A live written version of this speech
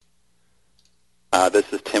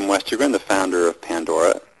This is Tim Westergren, the founder of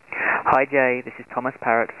Pandora. Hi Jay, this is Thomas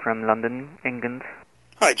Parrott from London, England.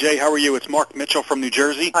 Hi Jay, how are you? It's Mark Mitchell from New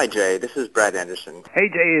Jersey. Hi Jay, this is Brad Anderson. Hey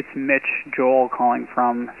Jay, it's Mitch Joel calling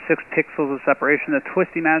from 6 Pixels of Separation, the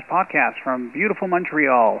Twisty Match podcast from beautiful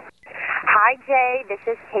Montreal. Hi Jay, this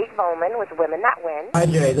is Kate Bowman with Women That Win. Hi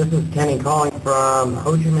Jay, this is Kenny calling from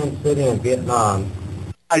Ho Chi Minh City in Vietnam.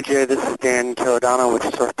 Hi Jay, this is Dan Caradano with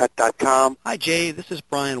SurfPet.com. Hi Jay, this is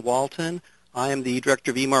Brian Walton. I am the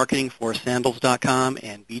Director of E-Marketing for Sandals.com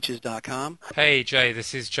and Beaches.com. Hey Jay,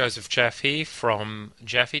 this is Joseph Jaffe from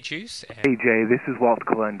Jaffe Juice. Hey Jay, this is Walt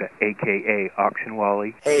Kalunda, a.k.a. Auction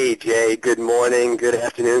Wally. Hey Jay, good morning, good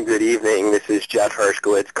afternoon, good evening. This is Jeff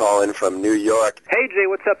Hershkowitz calling from New York. Hey Jay,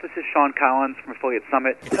 what's up? This is Sean Collins from Affiliate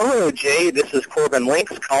Summit. Hello Jay, this is Corbin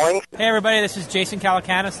Links calling. Hey everybody, this is Jason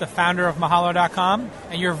Calacanis, the founder of Mahalo.com,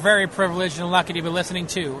 and you're very privileged and lucky to be listening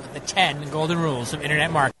to the 10 Golden Rules of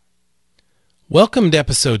Internet Marketing. Welcome to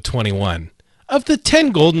episode 21 of the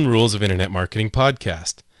 10 Golden Rules of Internet Marketing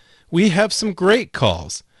podcast. We have some great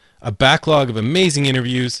calls, a backlog of amazing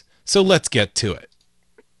interviews, so let's get to it.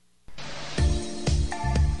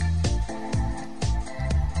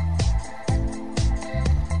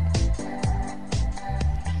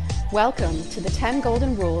 Welcome to the 10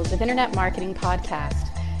 Golden Rules of Internet Marketing podcast,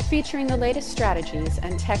 featuring the latest strategies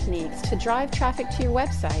and techniques to drive traffic to your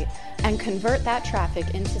website and convert that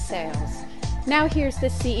traffic into sales. Now here's the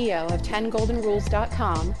CEO of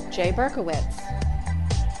 10goldenrules.com, Jay Berkowitz.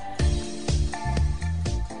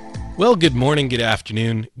 Well, good morning, good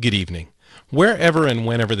afternoon, good evening. Wherever and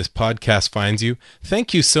whenever this podcast finds you,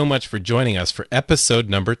 thank you so much for joining us for episode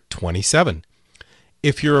number 27.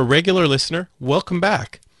 If you're a regular listener, welcome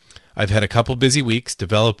back. I've had a couple busy weeks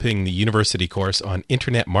developing the university course on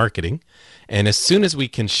internet marketing, and as soon as we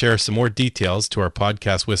can share some more details to our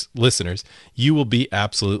podcast listeners, you will be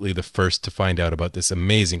absolutely the first to find out about this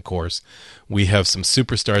amazing course. We have some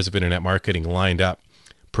superstars of internet marketing lined up,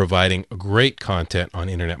 providing great content on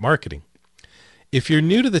internet marketing. If you're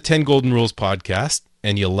new to the 10 Golden Rules podcast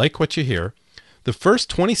and you like what you hear, the first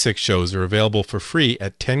 26 shows are available for free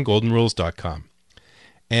at 10goldenrules.com.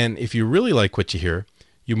 And if you really like what you hear,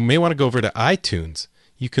 you may want to go over to iTunes.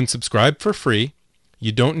 You can subscribe for free.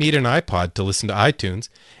 You don't need an iPod to listen to iTunes,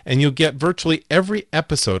 and you'll get virtually every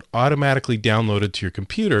episode automatically downloaded to your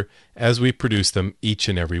computer as we produce them each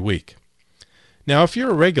and every week. Now, if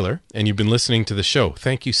you're a regular and you've been listening to the show,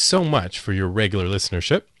 thank you so much for your regular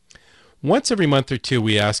listenership. Once every month or two,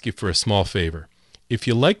 we ask you for a small favor. If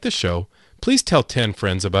you like the show, please tell 10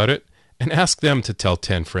 friends about it and ask them to tell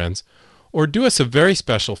 10 friends, or do us a very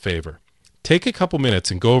special favor. Take a couple minutes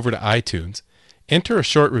and go over to iTunes, enter a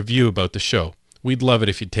short review about the show. We'd love it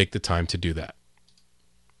if you'd take the time to do that.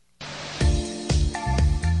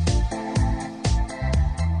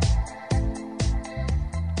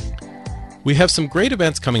 We have some great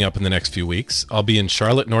events coming up in the next few weeks. I'll be in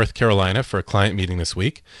Charlotte, North Carolina for a client meeting this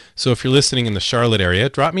week. So if you're listening in the Charlotte area,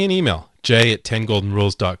 drop me an email,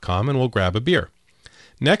 jay@10goldenrules.com, and we'll grab a beer.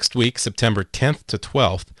 Next week, September 10th to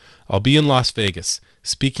 12th, I'll be in Las Vegas,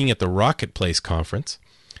 speaking at the Rocket Place conference.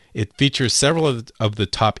 It features several of the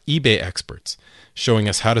top eBay experts, showing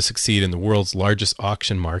us how to succeed in the world's largest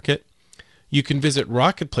auction market. You can visit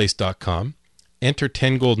rocketplace.com, enter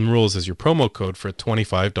 10 Golden Rules as your promo code for a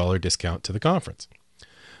 $25 discount to the conference.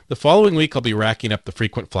 The following week, I'll be racking up the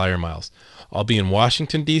frequent flyer miles. I'll be in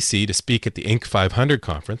Washington, D.C. to speak at the Inc. 500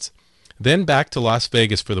 conference, then back to Las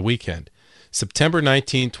Vegas for the weekend. September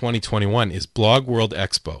 19, 2021 is Blog World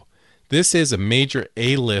Expo. This is a major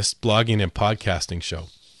A-list blogging and podcasting show.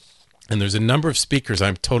 And there's a number of speakers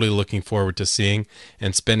I'm totally looking forward to seeing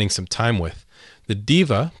and spending some time with. The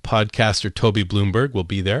diva, podcaster Toby Bloomberg, will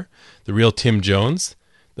be there. The real Tim Jones.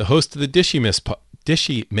 The host of the Dishy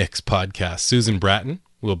Mix podcast, Susan Bratton,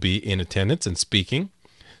 will be in attendance and speaking.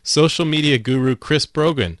 Social media guru Chris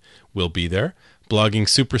Brogan will be there. Blogging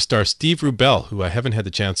superstar Steve Rubel, who I haven't had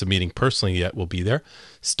the chance of meeting personally yet, will be there.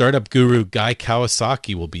 Startup guru Guy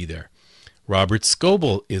Kawasaki will be there. Robert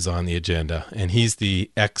Scoble is on the agenda, and he's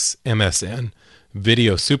the ex-MSN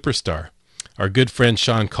video superstar. Our good friend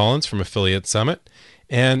Sean Collins from Affiliate Summit,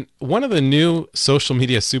 and one of the new social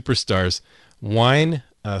media superstars, wine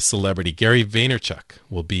celebrity Gary Vaynerchuk,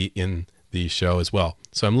 will be in the show as well.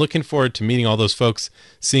 So I'm looking forward to meeting all those folks,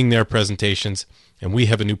 seeing their presentations, and we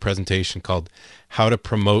have a new presentation called How to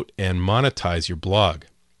Promote and Monetize Your Blog.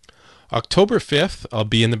 October 5th, I'll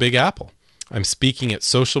be in the Big Apple. I'm speaking at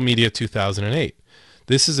Social Media 2008.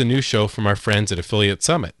 This is a new show from our friends at Affiliate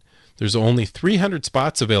Summit. There's only 300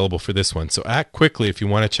 spots available for this one, so act quickly if you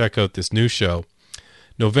want to check out this new show.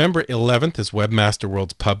 November 11th is Webmaster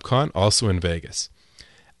World's PubCon, also in Vegas.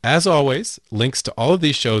 As always, links to all of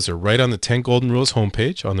these shows are right on the 10 Golden Rules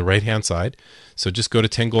homepage on the right-hand side. So just go to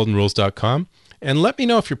 10goldenrules.com and let me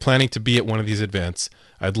know if you're planning to be at one of these events.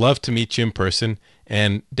 I'd love to meet you in person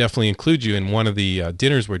and definitely include you in one of the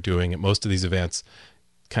dinners we're doing at most of these events,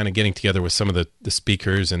 kind of getting together with some of the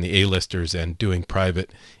speakers and the A-listers and doing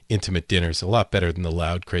private, intimate dinners. A lot better than the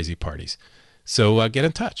loud, crazy parties. So get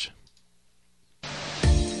in touch.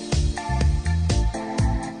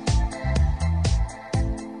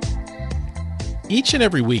 Each and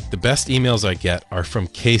every week, the best emails I get are from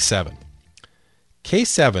K7.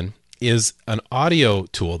 K7 is an audio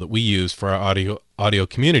tool that we use for our audio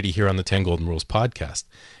community here on the 10 Golden Rules podcast.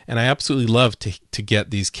 And I absolutely love to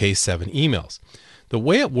get these K7 emails. The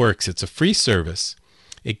way it works, it's a free service.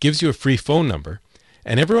 It gives you a free phone number.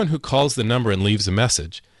 And everyone who calls the number and leaves a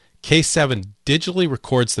message, K7 digitally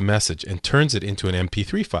records the message and turns it into an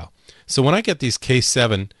MP3 file. So when I get these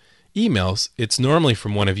K7 emails, it's normally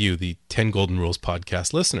from one of you, the 10 Golden Rules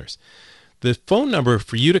podcast listeners. The phone number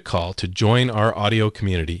for you to call to join our audio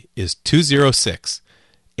community is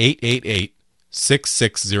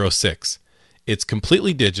 206-888-6606. It's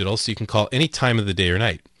completely digital, so you can call any time of the day or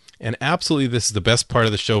night. And absolutely, this is the best part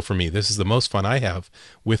of the show for me. This is the most fun I have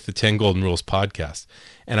with the 10 Golden Rules podcast.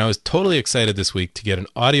 And I was totally excited this week to get an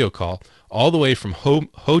audio call all the way from Ho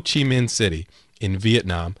Chi Minh City in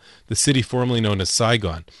Vietnam, the city formerly known as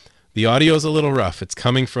Saigon. The audio is a little rough. It's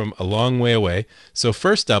coming from a long way away. So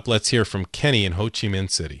first up, let's hear from Kenny in Ho Chi Minh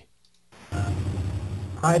City.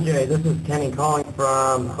 Hi, Jay. This is Kenny calling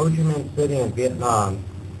from Ho Chi Minh City in Vietnam.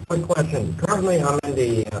 Quick question. Currently, I'm in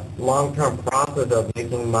the long-term process of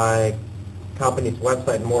making my company's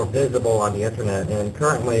website more visible on the Internet, and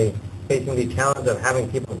currently facing the challenge of having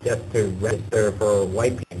people just to register for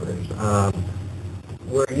white papers.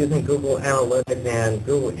 We're using Google Analytics, and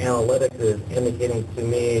Google Analytics is indicating to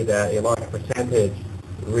me that a large percentage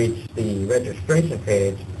reach the registration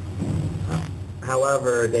page.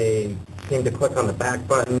 However, they seem to click on the back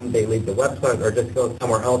button, they leave the website, or just go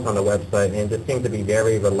somewhere else on the website, and just seem to be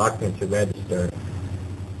very reluctant to register.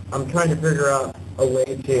 I'm trying to figure out a way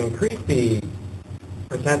to increase the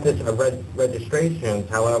percentage of registrations,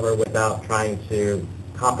 however, without trying to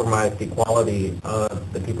compromise the quality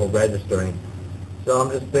of the people registering. So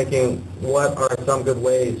I'm just thinking, what are some good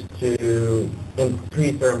ways to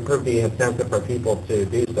increase or improve the incentive for people to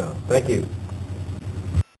do so? Thank you.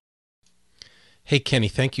 Hey, Kenny,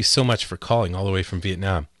 thank you so much for calling all the way from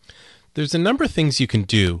Vietnam. There's a number of things you can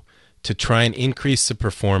do to try and increase the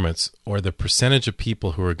performance or the percentage of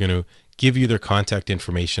people who are going to give you their contact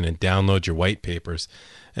information and download your white papers.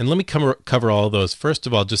 And let me cover all of those. First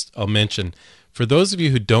of all, I'll mention, for those of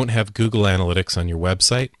you who don't have Google Analytics on your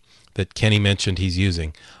website, that Kenny mentioned he's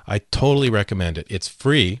using, I totally recommend it. It's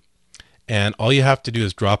free, and all you have to do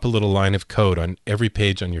is drop a little line of code on every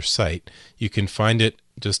page on your site. You can find it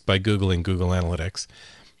just by Googling Google Analytics,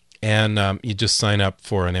 and you just sign up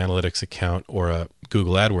for an Analytics account or a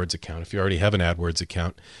Google AdWords account. If you already have an AdWords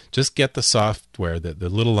account, just get the software, the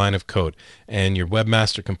little line of code, and your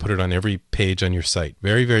webmaster can put it on every page on your site.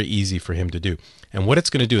 Very, very easy for him to do. And what it's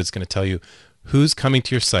going to do, it's going to tell you who's coming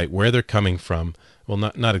to your site, where they're coming from.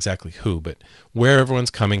 Well, not exactly who, but where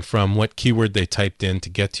everyone's coming from, what keyword they typed in to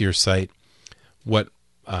get to your site, what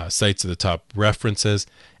sites are the top references,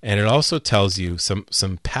 and it also tells you some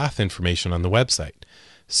path information on the website.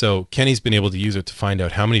 So Kenny's been able to use it to find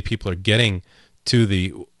out how many people are getting to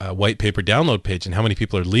the white paper download page and how many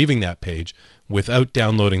people are leaving that page without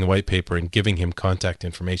downloading the white paper and giving him contact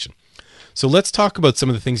information. So let's talk about some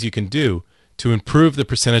of the things you can do to improve the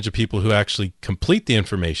percentage of people who actually complete the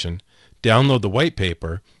information, download the white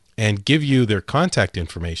paper, and give you their contact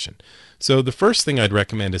information. So the first thing I'd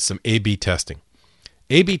recommend is some A/B testing.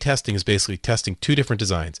 A/B testing is basically testing two different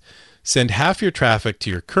designs. Send half your traffic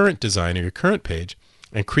to your current design or your current page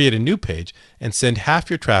and create a new page, and send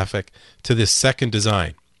half your traffic to this second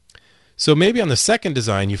design. So maybe on the second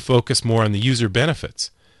design you focus more on the user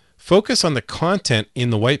benefits. Focus on the content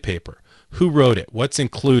in the white paper. Who wrote it? What's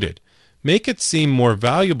included? Make it seem more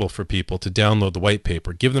valuable for people to download the white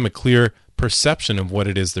paper. Give them a clear perception of what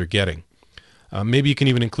it is they're getting. Maybe you can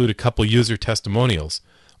even include a couple user testimonials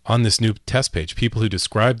on this new test page, people who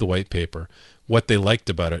describe the white paper, what they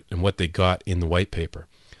liked about it, and what they got in the white paper.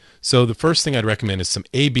 So the first thing I'd recommend is some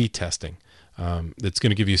A/B testing. That's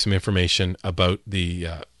going to give you some information about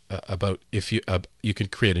if you can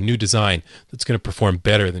create a new design that's going to perform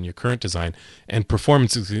better than your current design, and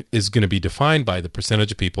performance is going to be defined by the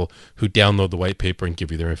percentage of people who download the white paper and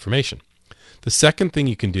give you their information. The second thing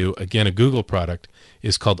you can do, again a Google product,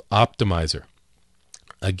 is called Optimizer.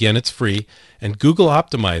 Again, it's free, and Google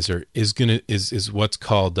Optimizer is what's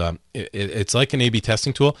called it's like an A/B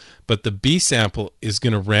testing tool, but the B sample is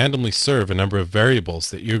going to randomly serve a number of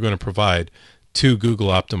variables that you're going to provide to Google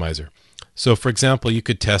Optimizer. So, for example, you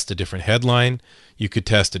could test a different headline, you could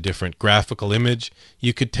test a different graphical image,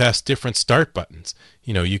 you could test different start buttons.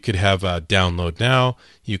 You could have a download now,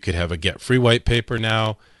 you could have a get free white paper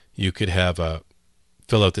now, you could have a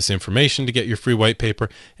fill out this information to get your free white paper,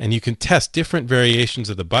 and you can test different variations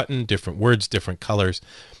of the button, different words, different colors,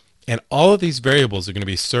 and all of these variables are going to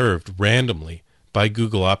be served randomly by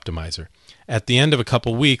Google Optimizer. At the end of a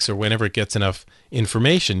couple weeks, or whenever it gets enough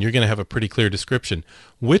information, you're going to have a pretty clear description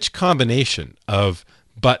which combination of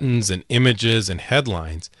buttons and images and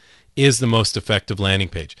headlines is the most effective landing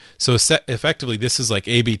page. So effectively, this is like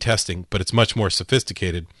A/B testing, but it's much more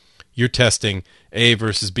sophisticated. You're testing A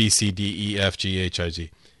versus B, C, D, E, F, G, H, I, G.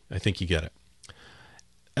 I think you get it.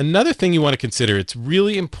 Another thing you want to consider, it's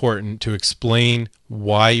really important to explain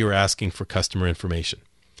why you're asking for customer information.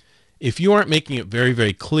 If you aren't making it very,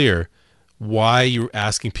 very clear why you're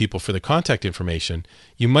asking people for the contact information,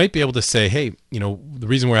 you might be able to say, hey, the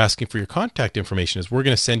reason we're asking for your contact information is we're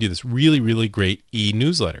going to send you this really, really great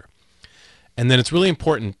e-newsletter. And then it's really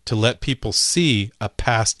important to let people see a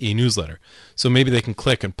past e-newsletter. So maybe they can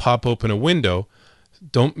click and pop open a window.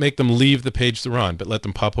 Don't make them leave the page they're on, but let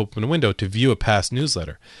them pop open a window to view a past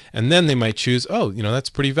newsletter. And then they might choose, that's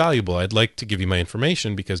pretty valuable. I'd like to give you my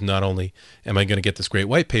information because not only am I going to get this great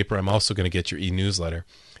white paper, I'm also going to get your e-newsletter.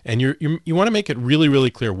 And you want to make it really,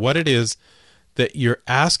 really clear what it is that you're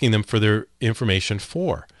asking them for their information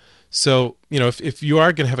for. So, if you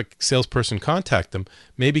are going to have a salesperson contact them,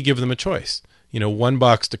 maybe give them a choice. One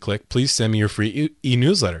box to click, please send me your free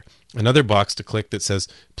e-newsletter. Another box to click that says,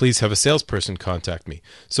 please have a salesperson contact me.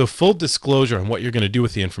 So full disclosure on what you're going to do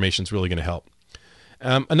with the information is really going to help.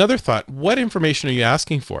 Another thought, what information are you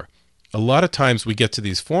asking for? A lot of times we get to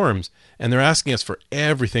these forums and they're asking us for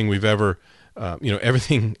everything we've ever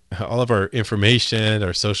everything, all of our information,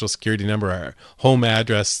 our social security number, our home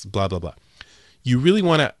address, blah, blah, blah. You really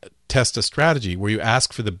want to test a strategy where you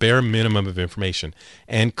ask for the bare minimum of information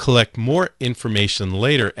and collect more information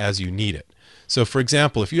later as you need it. So, for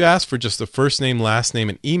example, if you ask for just the first name, last name,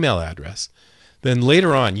 and email address, then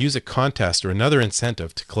later on use a contest or another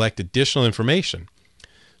incentive to collect additional information.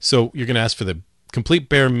 So you're going to ask for the complete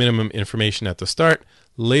bare minimum information at the start.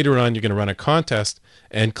 Later on, you're going to run a contest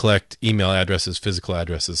and collect email addresses, physical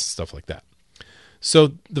addresses, stuff like that.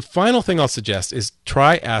 So the final thing I'll suggest is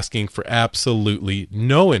try asking for absolutely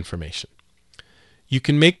no information. You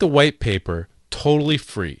can make the white paper totally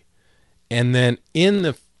free. And then in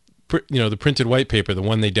the printed white paper, the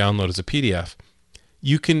one they download as a PDF,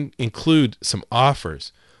 you can include some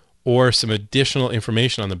offers or some additional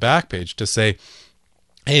information on the back page to say,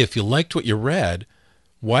 hey, if you liked what you read,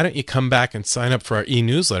 why don't you come back and sign up for our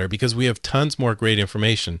e-newsletter, because we have tons more great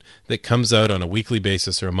information that comes out on a weekly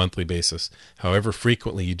basis or a monthly basis, however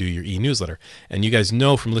frequently you do your e-newsletter. And you guys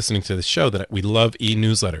know from listening to the show that we love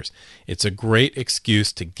e-newsletters. It's a great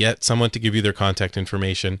excuse to get someone to give you their contact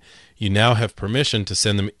information. You now have permission to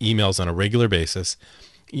send them emails on a regular basis.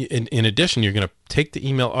 In addition, you're going to take the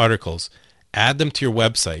email articles, add them to your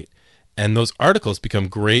website, and those articles become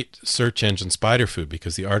great search engine spider food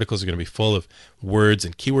because the articles are going to be full of words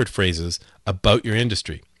and keyword phrases about your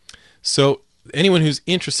industry. So anyone who's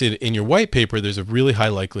interested in your white paper, there's a really high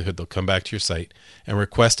likelihood they'll come back to your site and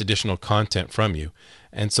request additional content from you.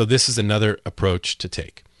 And so this is another approach to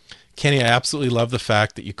take. Kenny, I absolutely love the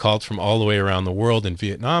fact that you called from all the way around the world in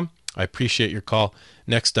Vietnam. I appreciate your call.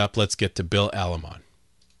 Next up, let's get to Bill Alamon.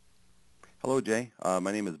 Hello, Jay.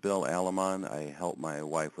 My name is Bill Alamon. I help my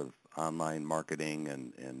wife with online marketing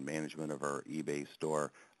and management of our eBay store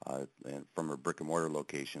and from a brick-and-mortar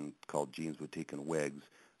location called Jeans Boutique and Wigs.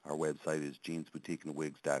 Our website is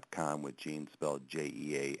jeansboutiqueandwigs.com with jeans spelled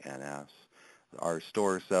Jeans. Our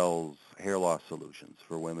store sells hair loss solutions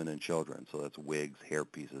for women and children, so that's wigs, hair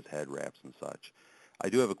pieces, head wraps, and such. I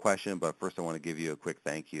do have a question, but first I want to give you a quick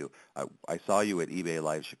thank you. I saw you at eBay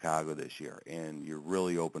Live Chicago this year, and you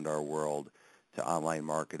really opened our world to online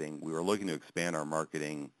marketing. We were looking to expand our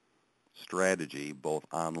marketing strategy, both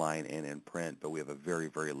online and in print, but we have a very,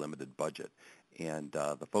 very limited budget. And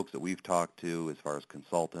the folks that we've talked to, as far as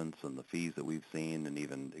consultants and the fees that we've seen and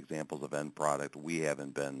even examples of end product, we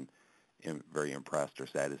haven't been very impressed or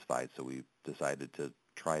satisfied, so we decided to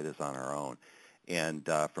try this on our own. And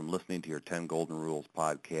from listening to your 10 Golden Rules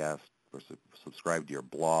podcast, or subscribe to your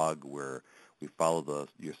blog, where we follow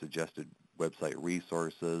your suggested website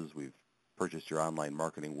resources, we've purchased your online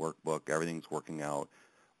marketing workbook, everything's working out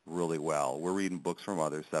really well. We're reading books from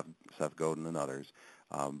others, Seth Godin and others,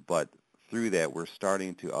 but through that, we're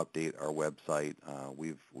starting to update our website.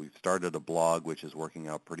 We've started a blog, which is working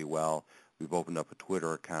out pretty well. We've opened up a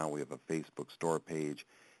Twitter account. We have a Facebook store page.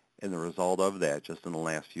 And the result of that, just in the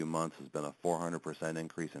last few months, has been a 400%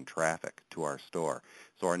 increase in traffic to our store.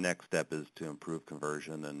 So our next step is to improve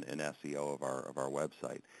conversion and SEO of our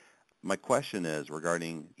website. My question is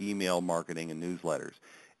regarding email marketing and newsletters.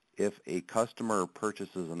 If a customer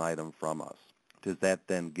purchases an item from us, does that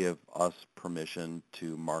then give us permission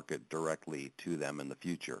to market directly to them in the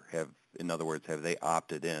future? In other words, have they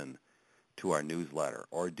opted in to our newsletter,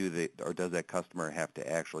 or does that customer have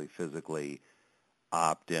to actually physically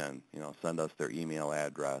opt in, send us their email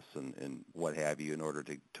address and what have you in order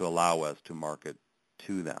to allow us to market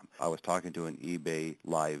to them? I was talking to an eBay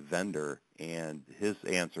Live vendor, and his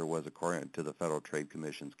answer was, according to the Federal Trade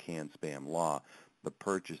Commission's CAN-SPAM law, the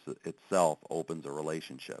purchase itself opens a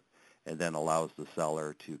relationship and then allows the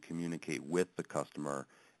seller to communicate with the customer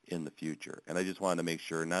in the future. And I just wanted to make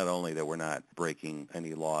sure not only that we're not breaking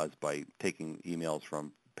any laws by taking emails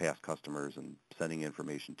from past customers and sending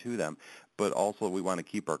information to them, but also we want to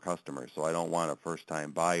keep our customers. So I don't want a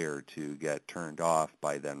first-time buyer to get turned off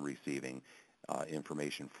by then receiving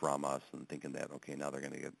information from us and thinking that, okay, now they're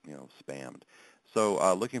going to get spammed.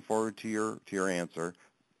 So looking forward to your answer.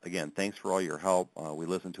 Again, thanks for all your help. We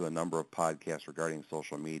listened to a number of podcasts regarding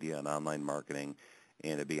social media and online marketing,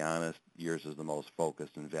 and to be honest, yours is the most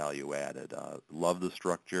focused and value-added. Love the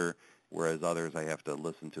structure, whereas others I have to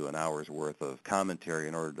listen to an hour's worth of commentary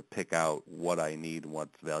in order to pick out what I need and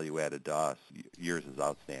what's value-added to us. Yours is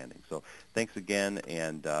outstanding. So thanks again,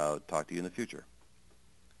 and talk to you in the future.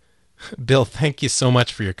 Bill, thank you so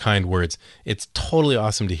much for your kind words. It's totally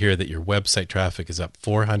awesome to hear that your website traffic is up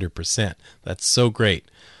 400%. That's so great.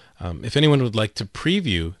 If anyone would like to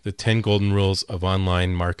preview the 10 Golden Rules of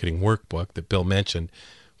Online Marketing workbook that Bill mentioned,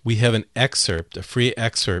 we have an excerpt, a free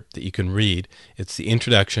excerpt that you can read. It's the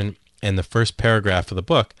introduction and the first paragraph of the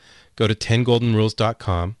book. Go to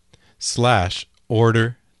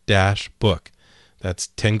 10goldenrules.com/order-book. That's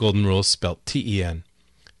 10 Golden Rules spelled T-E-N.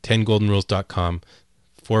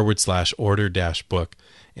 10goldenrules.com/order-book.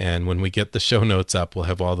 And when we get the show notes up, we'll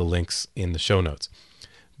have all the links in the show notes.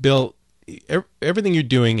 Bill, everything you're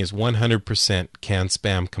doing is 100%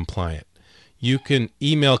 CAN-SPAM compliant. You can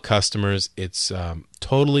email customers. It's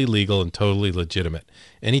totally legal and totally legitimate.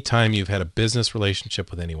 Anytime you've had a business relationship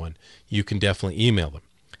with anyone, you can definitely email them.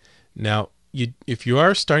 Now, if you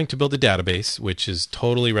are starting to build a database, which is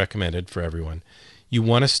totally recommended for everyone, you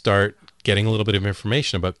want to start getting a little bit of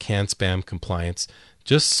information about CAN-SPAM compliance.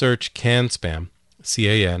 Just search CAN-SPAM,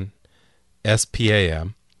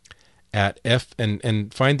 C-A-N-S-P-A-M,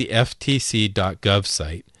 and find the ftc.gov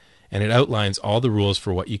site, and it outlines all the rules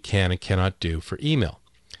for what you can and cannot do for email.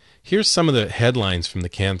 Here's some of the headlines from the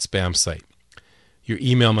CAN-SPAM site. Your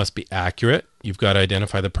email must be accurate. You've got to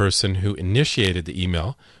identify the person who initiated the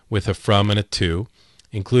email with a from and a to,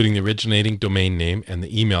 including the originating domain name and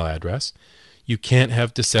the email address. You can't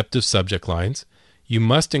have deceptive subject lines. You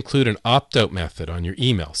must include an opt-out method on your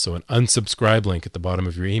email, so an unsubscribe link at the bottom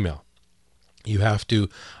of your email. You have to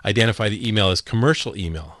identify the email as commercial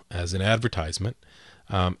email, as an advertisement,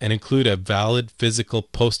 and include a valid physical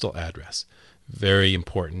postal address. Very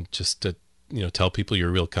important, just to tell people you're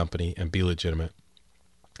a real company and be legitimate.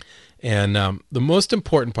 And the most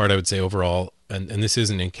important part, I would say overall, and this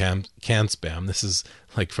isn't in CAN-SPAM, this is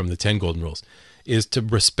like from the 10 Golden Rules, is to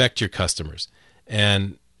respect your customers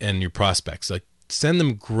and your prospects. Like, send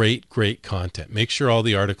them great content. Make sure all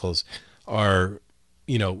the articles are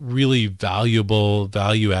really valuable,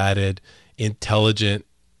 value-added, intelligent,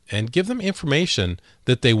 and give them information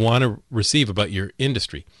that they want to receive about your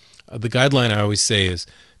industry. The guideline I always say is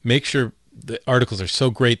make sure the articles are so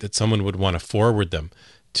great that someone would want to forward them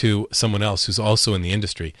to someone else who's also in the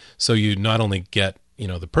industry. So you not only get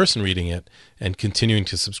the person reading it and continuing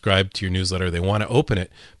to subscribe to your newsletter, they want to open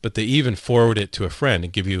it, but they even forward it to a friend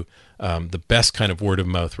and give you the best kind of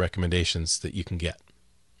word-of-mouth recommendations that you can get.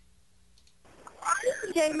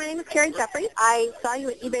 Jay, my name is Carrie Jeffrey. I saw you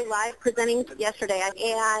at eBay Live presenting yesterday,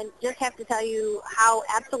 and just have to tell you how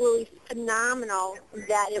absolutely phenomenal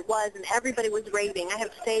that it was, and everybody was raving. I have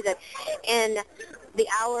to say that in the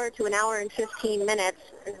hour to an hour and 15 minutes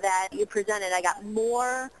that you presented, I got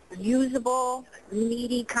more usable,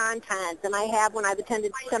 meaty content than I have when I've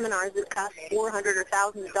attended seminars that cost $400 or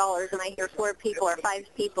 $1,000, and I hear 4 people or 5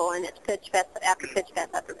 people, and it's pitch fest after pitch fest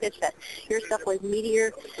after pitch fest. Your stuff was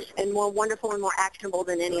meatier and more wonderful and more actionable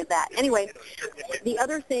than any of that. Anyway, the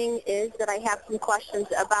other thing is that I have some questions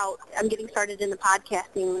about, I'm getting started in the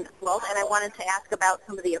podcasting world, and I wanted to ask about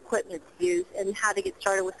some of the equipment used and how to get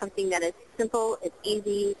started with something that is simple, it's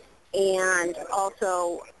easy, and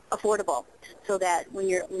also affordable, so that when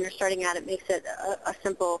you're starting out, it makes it a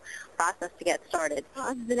simple process to get started.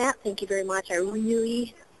 Other than that, thank you very much. I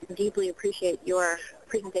really deeply appreciate your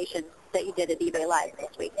presentation that you did at eBay Live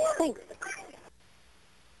this week. Thanks.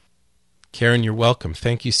 Karen, you're welcome.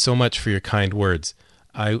 Thank you so much for your kind words.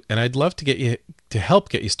 I'd love to help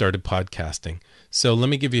get you started podcasting. So let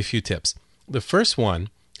me give you a few tips. The first one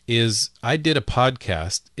is I did a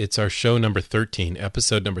podcast. It's our show number 13,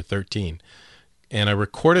 episode number 13. And I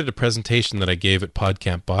recorded a presentation that I gave at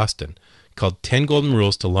PodCamp Boston called 10 Golden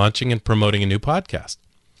Rules to Launching and Promoting a New Podcast.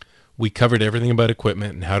 We covered everything about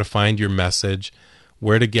equipment and how to find your message,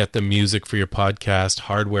 where to get the music for your podcast,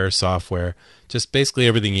 hardware, software, just basically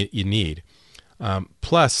everything you need.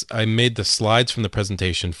 Plus, I made the slides from the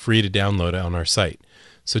presentation free to download on our site.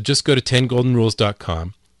 So just go to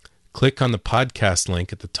 10goldenrules.com, click on the podcast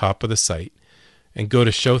link at the top of the site, and go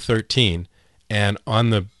to show 13. And on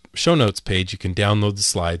the show notes page, you can download the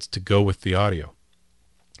slides to go with the audio.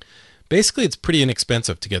 Basically, it's pretty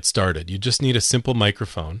inexpensive to get started. You just need a simple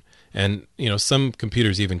microphone. And, some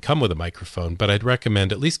computers even come with a microphone, but I'd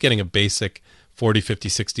recommend at least getting a basic $40,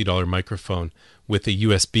 $50, $60 microphone with a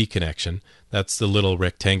USB connection. That's the little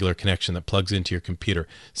rectangular connection that plugs into your computer.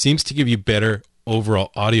 Seems to give you better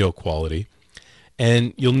overall audio quality.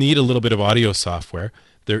 And you'll need a little bit of audio software.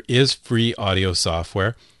 There is free audio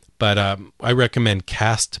software, but I recommend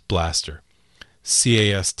Cast Blaster,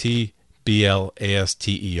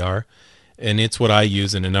 CASTBLASTER, and it's what I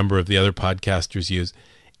use and a number of the other podcasters use.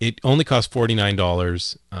 It only cost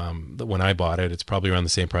 $49 when I bought it. It's probably around the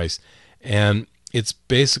same price. And it's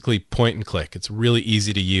basically point and click. It's really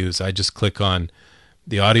easy to use. I just click on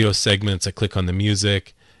the audio segments, I click on the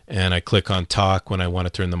music, and I click on talk when I want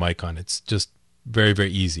to turn the mic on. It's just very,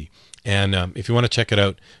 very easy. And if you want to check it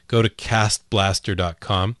out, go to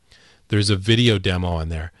castblaster.com. There's a video demo on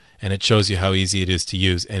there, and it shows you how easy it is to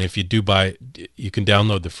use. And if you do buy it, you can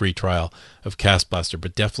download the free trial of Cast Blaster,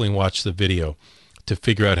 but definitely watch the video to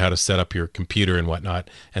figure out how to set up your computer and whatnot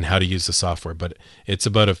and how to use the software. But it's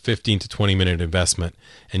about a 15 to 20 minute investment,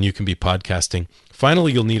 and you can be podcasting.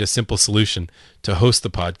 Finally, you'll need a simple solution to host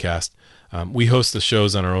the podcast. We host the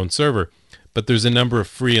shows on our own server, but there's a number of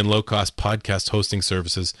free and low-cost podcast hosting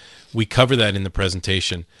services. We cover that in the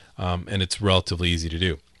presentation, and it's relatively easy to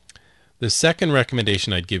do. The second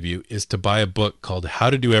recommendation I'd give you is to buy a book called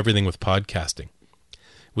How to Do Everything with Podcasting.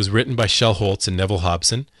 It was written by Shel Holtz and Neville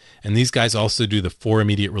Hobson, and these guys also do the For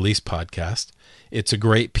Immediate Release podcast. It's a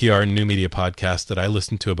great PR and new media podcast that I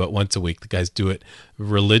listen to about once a week. The guys do it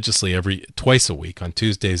religiously twice a week on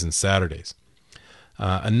Tuesdays and Saturdays.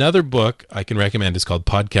 Another book I can recommend is called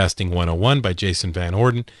Podcasting 101 by Jason Van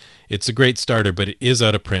Orden. It's a great starter, but it is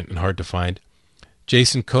out of print and hard to find.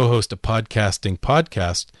 Jason co-hosts a podcasting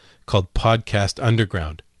podcast called Podcast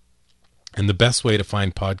Underground. And the best way to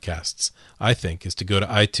find podcasts, I think, is to go to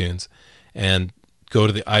iTunes and go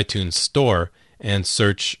to the iTunes store and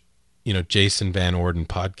search, Jason Van Orden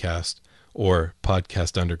podcast or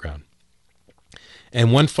Podcast Underground.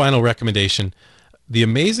 And one final recommendation, the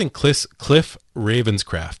amazing Cliff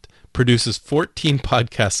Ravenscraft produces 14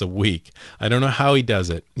 podcasts a week. I don't know how he does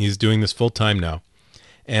it. He's doing this full time now.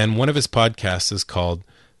 And one of his podcasts is called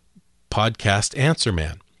Podcast Answer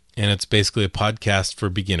Man. And it's basically a podcast for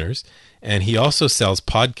beginners. And he also sells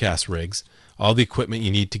podcast rigs, all the equipment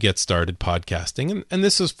you need to get started podcasting. And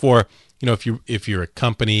this is for, if you're a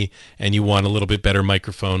company and you want a little bit better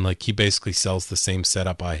microphone, like he basically sells the same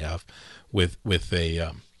setup I have with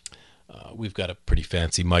a, we've got a pretty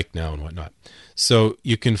fancy mic now and whatnot. So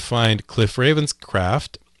you can find Cliff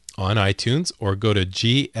Ravenscraft on iTunes or go to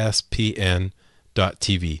gspn.tv,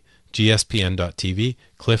 gspn.tv,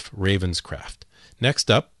 Cliff Ravenscraft.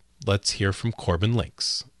 Next up, let's hear from Corbin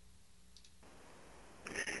Links.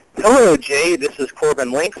 Hello, Jay. This is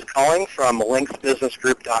Corbin Links calling from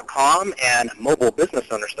linksbusinessgroup.com and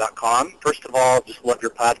mobilebusinessowners.com. First of all, just love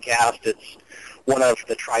your podcast. It's one of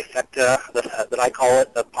the trifecta that I call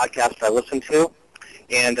it, the podcast I listen to,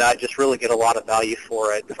 and I just really get a lot of value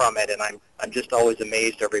from it, and I'm just always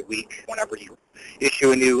amazed every week whenever you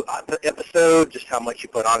issue a new episode, just how much you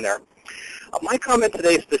put on there. My comment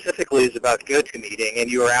today specifically is about GoToMeeting,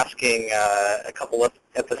 and you were asking a couple of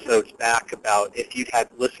episodes back about if you'd had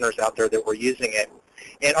listeners out there that were using it.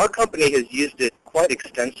 And our company has used it quite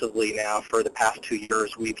extensively now for the past 2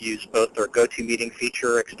 years. We've used both their GoToMeeting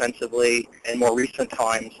feature extensively, and more recent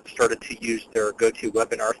times started to use their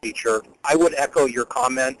GoToWebinar feature. I would echo your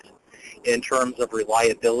comment in terms of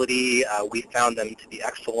reliability. We found them to be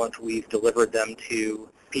excellent. We've delivered them to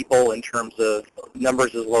people in terms of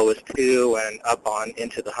numbers as low as 2 and up on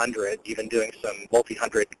into the 100, even doing some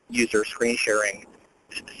multi-100 user screen sharing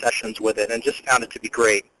sessions with it, and just found it to be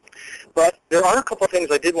great. But there are a couple of things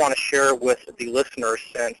I did want to share with the listeners,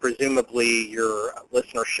 since presumably your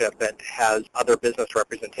listenership has other business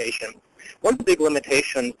representation. One of the big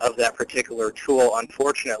limitations of that particular tool,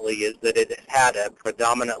 unfortunately, is that it has had a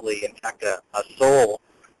predominantly, in fact, a sole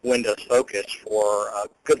Windows focus for a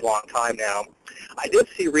good long time now. I did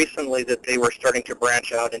see recently that they were starting to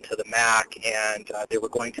branch out into the Mac, and they were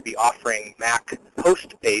going to be offering Mac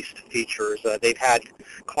host-based features. They've had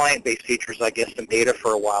client-based features, I guess, in beta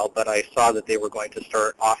for a while, but I saw that they were going to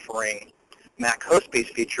start offering Mac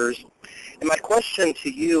host-based features. And my question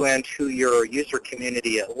to you and to your user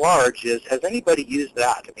community at large is, has anybody used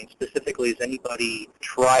that? I mean, specifically, has anybody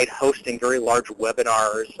tried hosting very large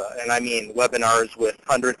webinars, and I mean webinars with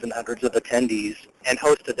hundreds and hundreds of attendees, and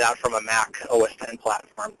hosted that from a Mac OS X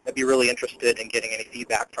platform? I'd be really interested in getting any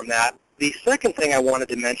feedback from that. The second thing I wanted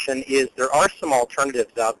to mention is there are some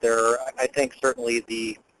alternatives out there. I think certainly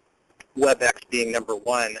the WebEx being number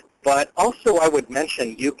one. But also I would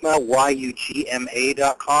mention UGMA,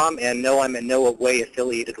 YUGMA.com, and no, I'm in no way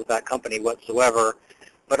affiliated with that company whatsoever.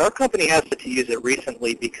 But our company has to use it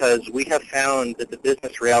recently because we have found that the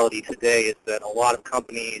business reality today is that a lot of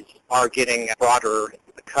companies are getting broader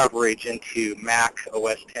coverage into Mac,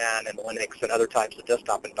 OS X, and Linux and other types of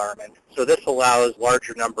desktop environments. So this allows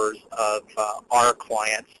larger numbers of our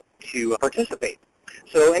clients to participate.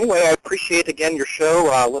 So anyway, I appreciate, again, your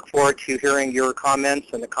show. Look forward to hearing your comments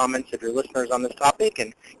and the comments of your listeners on this topic,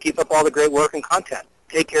 and keep up all the great work and content.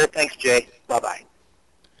 Take care. Thanks, Jay. Bye-bye.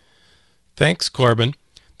 Thanks, Corbin.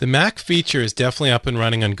 The Mac feature is definitely up and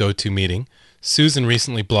running on GoToMeeting. Susan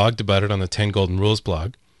recently blogged about it on the 10 Golden Rules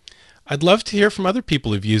blog. I'd love to hear from other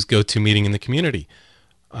people who've used GoToMeeting in the community.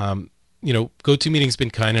 GoToMeeting's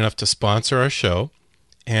been kind enough to sponsor our show,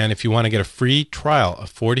 and if you want to get a free trial, a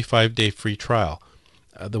 45-day free trial,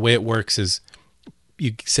 the way it works is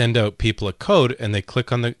you send out people a code, and they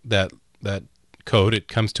click on that code. It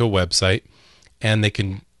comes to a website, and they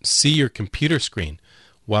can see your computer screen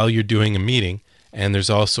while you're doing a meeting. And there's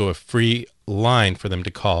also a free line for them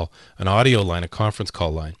to call, an audio line, a conference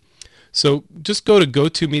call line. So just go to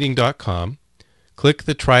gotomeeting.com, click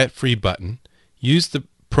the Try It Free button, use the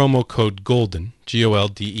promo code GOLDEN,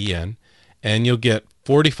 GOLDEN, and you'll get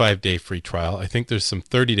 45-day free trial. I think there's some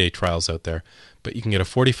 30-day trials out there, but you can get a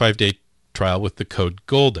 45-day trial with the code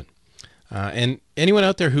GOLDEN. And anyone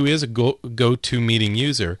out there who is a GoToMeeting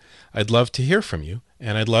user, I'd love to hear from you,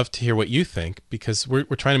 and I'd love to hear what you think, because we're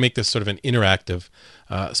trying to make this sort of an interactive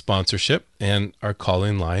sponsorship. And our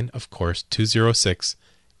call-in line, of course,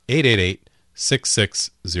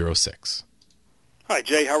 206-888-6606. Hi,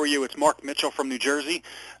 Jay. How are you? It's Mark Mitchell from New Jersey,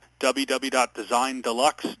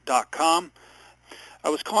 www.designdeluxe.com. I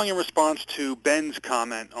was calling in response to Ben's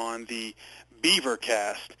comment on the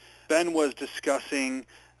Beavercast. Ben was discussing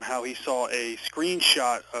how he saw a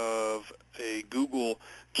screenshot of a Google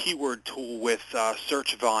keyword tool with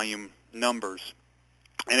search volume numbers.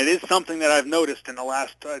 And it is something that I've noticed in the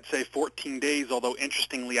last, I'd say, 14 days, although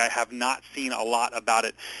interestingly I have not seen a lot about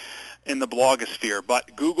it in the blogosphere.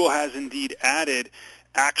 But Google has indeed added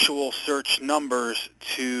actual search numbers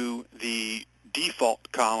to the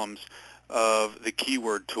default columns of the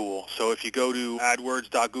keyword tool. So if you go to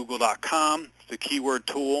adwords.google.com, the keyword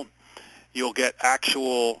tool, you'll get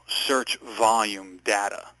actual search volume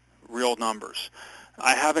data, real numbers.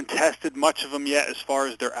 I haven't tested much of them yet as far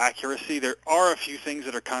as their accuracy. There are a few things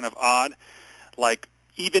that are kind of odd, like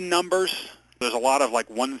even numbers. There's a lot of like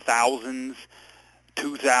 1,000s,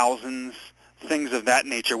 2,000s, things of that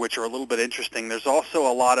nature, which are a little bit interesting. There's also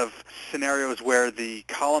a lot of scenarios where the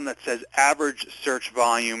column that says average search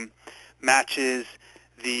volume matches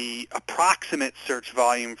the approximate search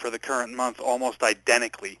volume for the current month almost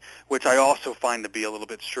identically, which I also find to be a little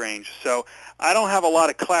bit strange. So I don't have a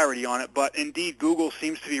lot of clarity on it, but indeed Google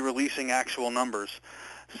seems to be releasing actual numbers.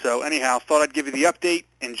 So anyhow, thought I'd give you the update.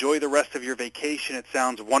 Enjoy the rest of your vacation. It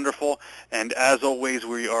sounds wonderful. And as always,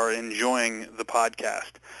 we are enjoying the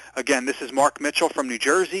podcast. Again, this is Mark Mitchell from New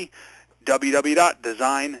Jersey,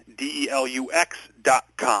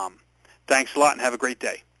 www.designdelux.com. Thanks a lot and have a great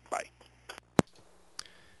day.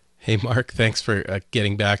 Hey, Mark, thanks for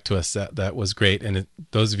getting back to us. That was great. And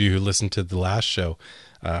those of you who listened to the last show,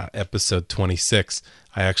 episode 26,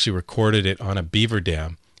 I actually recorded it on a beaver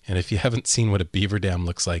dam. And if you haven't seen what a beaver dam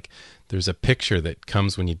looks like, there's a picture that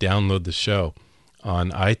comes when you download the show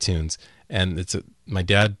on iTunes. And my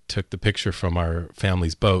dad took the picture from our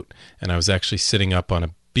family's boat, and I was actually sitting up on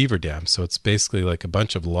a beaver dam. So it's basically like a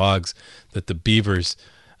bunch of logs that the beavers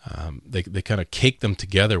They kind of cake them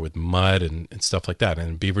together with mud and stuff like that.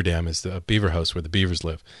 And Beaver Dam is the beaver house where the beavers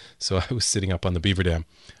live. So I was sitting up on the Beaver Dam.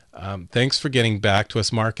 Thanks for getting back to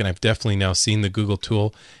us, Mark. And I've definitely now seen the Google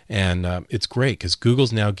tool. And it's great because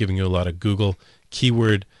Google's now giving you a lot of Google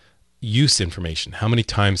keyword use information. How many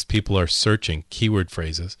times people are searching keyword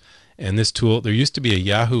phrases. And this tool, there used to be a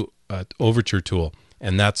Yahoo Overture tool,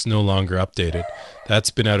 and that's no longer updated. That's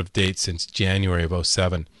been out of date since January of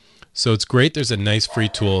 2007. So it's great. There's a nice free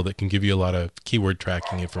tool that can give you a lot of keyword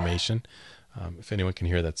tracking information. If anyone can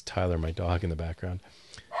hear, that's Tyler, my dog, in the background.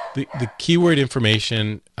 The keyword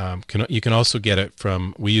information, you can also get it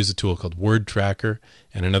from, we use a tool called Word Tracker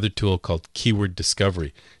and another tool called Keyword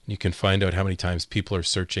Discovery. You can find out how many times people are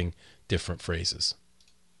searching different phrases.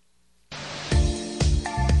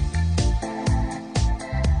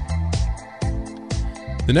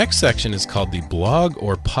 The next section is called the Blog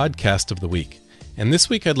or Podcast of the Week. And this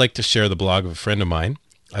week I'd like to share the blog of a friend of mine.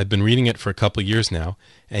 I've been reading it for a couple years now,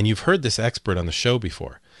 and you've heard this expert on the show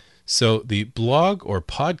before. So the blog or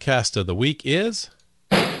podcast of the week is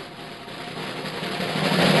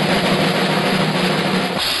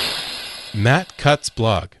Matt Cutts'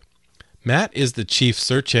 blog. Matt is the chief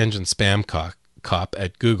search engine spam cop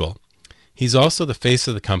at Google. He's also the face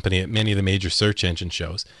of the company at many of the major search engine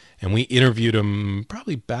shows, and we interviewed him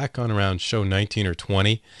probably back on around show 19 or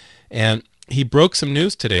 20, and he broke some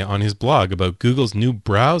news today on his blog about Google's new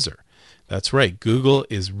browser. That's right, Google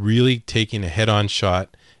is really taking a head-on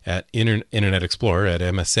shot at Internet Explorer, at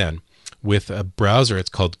MSN, with a browser. It's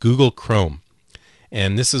called Google Chrome.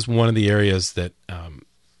 And this is one of the areas that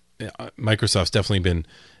Microsoft's definitely been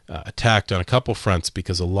attacked on a couple fronts,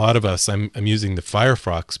 because a lot of us, I'm using the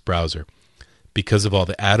Firefox browser because of all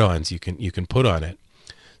the add-ons you can put on it.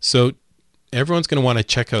 So everyone's going to want to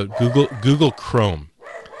check out Google Chrome.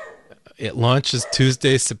 It launches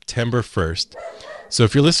Tuesday, September 1st. So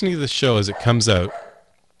if you're listening to the show as it comes out,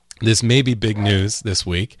 this may be big news this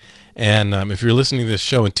week. And if you're listening to this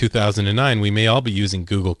show in 2009, we may all be using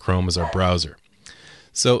Google Chrome as our browser.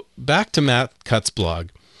 So back to Matt Cutts' blog.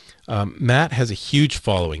 Matt has a huge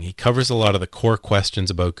following. He covers a lot of the core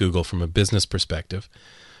questions about Google from a business perspective,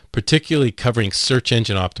 particularly covering search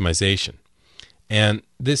engine optimization. And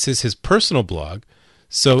this is his personal blog,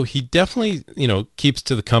 so he definitely, keeps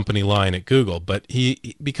to the company line at Google, but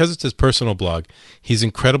because it's his personal blog, he's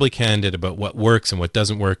incredibly candid about what works and what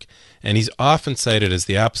doesn't work, and he's often cited as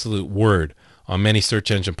the absolute word on many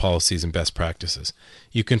search engine policies and best practices.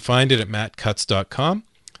 You can find it at mattcutts.com.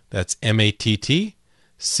 That's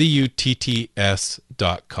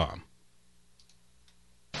MattCutts.com.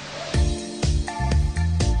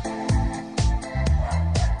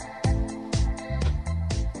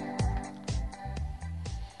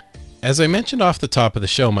 As I mentioned off the top of the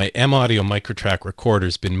show, my M-Audio Microtrack recorder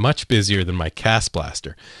has been much busier than my Cast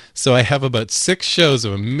Blaster, so I have about 6 shows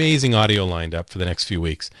of amazing audio lined up for the next few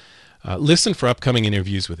weeks. Listen for upcoming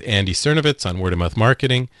interviews with Andy Cernovitz on word-of-mouth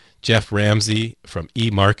marketing, Jeff Ramsey from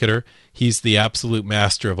eMarketer. He's the absolute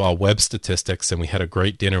master of all web statistics, and we had a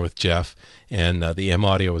great dinner with Jeff, and the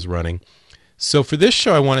M-Audio was running. So for this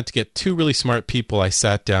show, I wanted to get 2 really smart people I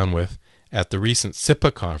sat down with at the recent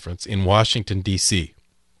SIPA conference in Washington, D.C.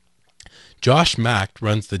 Josh Macht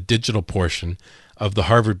runs the digital portion of the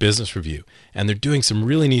Harvard Business Review, and they're doing some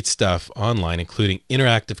really neat stuff online, including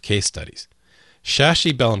interactive case studies.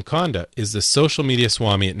 Shashi Bellamkonda is the social media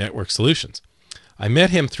swami at Network Solutions. I met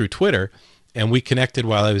him through Twitter, and we connected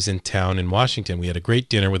while I was in town in Washington. We had a great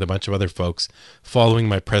dinner with a bunch of other folks following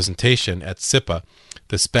my presentation at SIPA,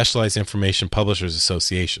 the Specialized Information Publishers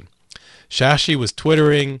Association. Shashi was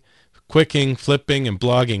Twittering, quicking, flipping, and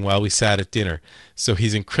blogging while we sat at dinner. So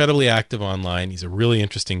he's incredibly active online. He's a really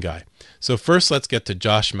interesting guy. So first, let's get to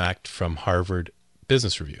Josh Macht from Harvard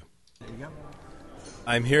Business Review.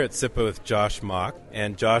 I'm here at SIPA with Josh Macht,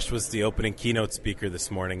 and Josh was the opening keynote speaker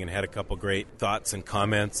this morning and had a couple great thoughts and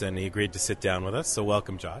comments, and he agreed to sit down with us. So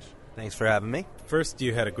welcome, Josh. Thanks for having me. First,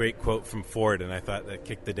 you had a great quote from Ford, and I thought that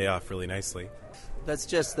kicked the day off really nicely. That's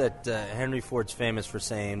just that Henry Ford's famous for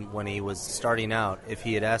saying when he was starting out, if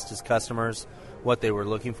he had asked his customers what they were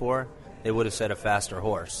looking for, they would have said a faster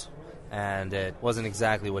horse. And it wasn't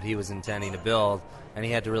exactly what he was intending to build, and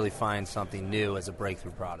he had to really find something new as a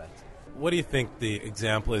breakthrough product. What do you think the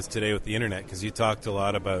example is today with the Internet? Because you talked a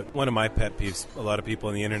lot about, one of my pet peeves, a lot of people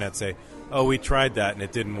on the Internet say, oh, we tried that and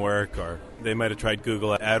it didn't work, or they might have tried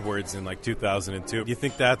Google AdWords in like 2002. Do you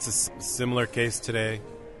think that's a similar case today?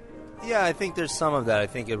 Yeah, I think there's some of that. I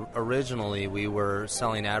think originally we were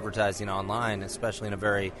selling advertising online, especially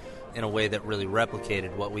in a way that really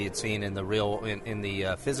replicated what we had seen in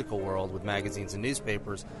the physical world with magazines and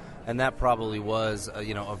newspapers, and that probably was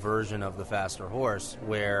a version of the faster horse.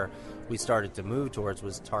 Where we started to move towards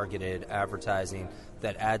was targeted advertising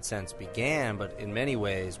that AdSense began, but in many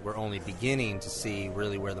ways we're only beginning to see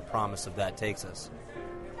really where the promise of that takes us.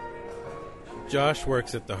 Josh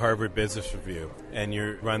works at the Harvard Business Review, and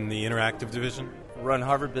you run the interactive division? Run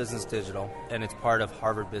Harvard Business Digital, and it's part of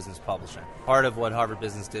Harvard Business Publishing. Part of what Harvard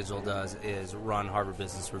Business Digital does is run Harvard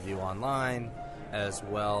Business Review online, as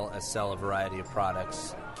well as sell a variety of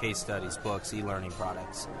products, case studies, books, e-learning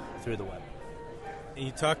products through the web.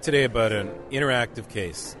 You talked today about an interactive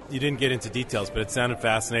case. You didn't get into details, but it sounded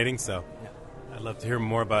fascinating, so I'd love to hear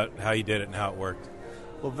more about how you did it and how it worked.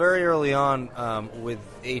 Well, very early on with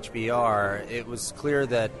HBR, it was clear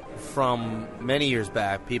that from many years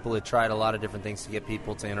back, people had tried a lot of different things to get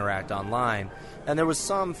people to interact online, and there was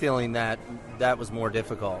some feeling that that was more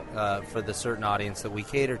difficult for the certain audience that we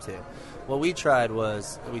cater to. What we tried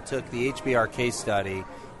was we took the HBR case study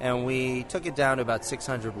and we took it down to about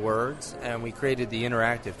 600 words, and we created the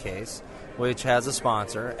interactive case, which has a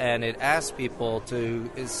sponsor, and it asks people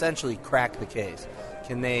to essentially crack the case.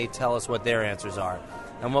 Can they tell us what their answers are?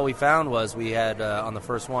 And what we found was we had, on the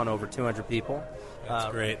first one, over 200 people.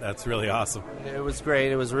 That's great. That's really awesome. It was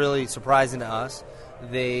great. It was really surprising to us.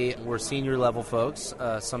 They were senior-level folks,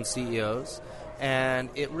 some CEOs, and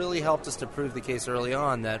it really helped us to prove the case early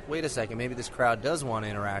on that, wait a second, maybe this crowd does want to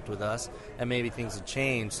interact with us, and maybe things have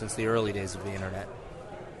changed since the early days of the Internet.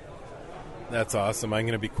 That's awesome. I'm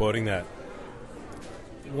going to be quoting that.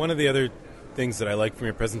 One of the other things that I like from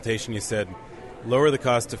your presentation, you said, lower the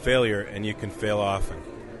cost of failure and you can fail often.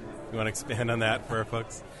 You want to expand on that for our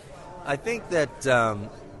folks? I think that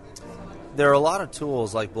there are a lot of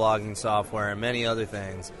tools like blogging software and many other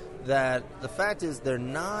things that the fact is they're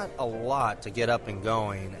not a lot to get up and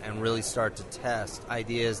going and really start to test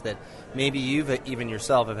ideas that maybe you've even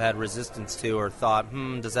yourself have had resistance to or thought,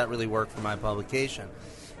 does that really work for my publication?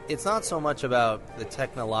 It's not so much about the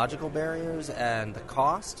technological barriers and the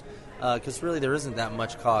cost, because really there isn't that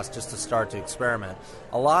much cost just to start to experiment.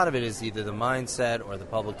 A lot of it is either the mindset or the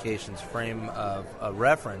publication's frame of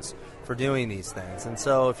reference for doing these things. And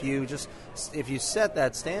so if you set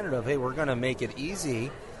that standard of, hey, we're going to make it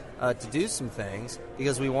easy to do some things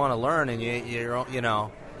because we want to learn, and you're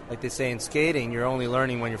like they say in skating, you're only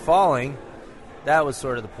learning when you're falling. That was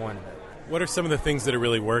sort of the point of it. What are some of the things that are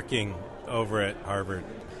really working over at Harvard?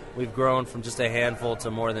 We've grown from just a handful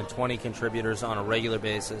to more than 20 contributors on a regular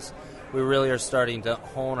basis. We really are starting to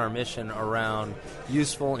hone our mission around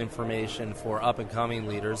useful information for up-and-coming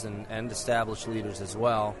leaders and established leaders as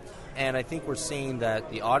well. And I think we're seeing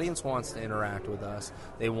that the audience wants to interact with us.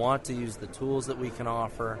 They want to use the tools that we can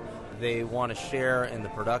offer. They want to share in the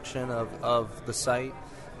production of the site.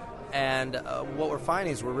 And what we're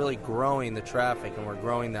finding is we're really growing the traffic and we're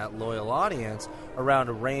growing that loyal audience around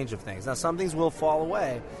a range of things. Now, some things will fall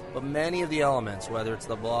away, but many of the elements, whether it's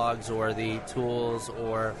the blogs or the tools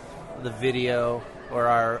or the video or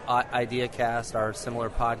our IdeaCast, our similar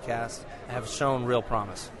podcast, have shown real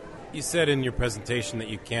promise. You said in your presentation that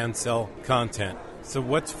you can sell content. So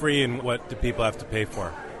what's free and what do people have to pay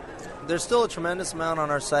for? There's still a tremendous amount on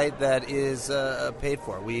our site that is paid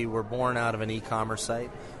for. We were born out of an e-commerce site.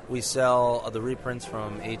 We sell the reprints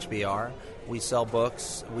from HBR. We sell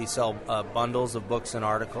books. We sell bundles of books and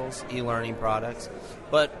articles, e-learning products.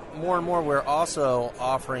 But more and more, we're also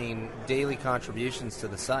offering daily contributions to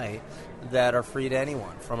the site that are free to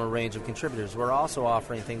anyone from a range of contributors. We're also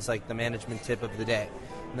offering things like the management tip of the day.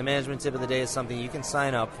 And the management tip of the day is something you can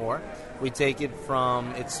sign up for. We take it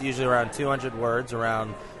from, it's usually around 200 words,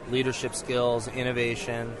 around leadership skills,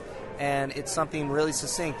 innovation, and it's something really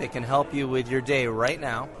succinct that can help you with your day right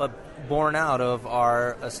now, but born out of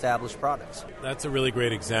our established products. That's a really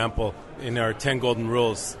great example. In our 10 Golden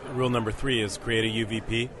Rules, rule number 3 is create a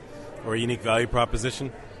UVP, or a unique value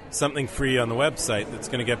proposition, something free on the website that's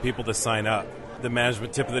going to get people to sign up. The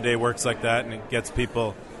management tip of the day works like that, and it gets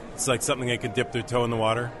people, it's like something they can dip their toe in the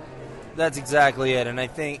water. That's exactly it, and I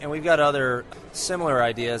think, and we've got other similar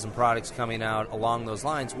ideas and products coming out along those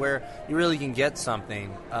lines where you really can get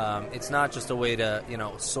something. It's not just a way to,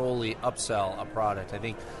 solely upsell a product. I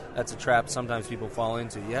think that's a trap sometimes people fall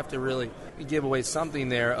into. You have to really give away something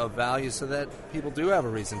there of value so that people do have a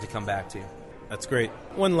reason to come back to you. That's great.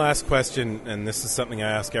 One last question, and this is something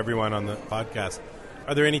I ask everyone on the podcast.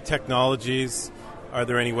 Are there any technologies? Are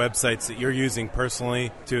there any websites that you're using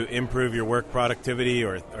personally to improve your work productivity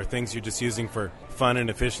or things you're just using for fun and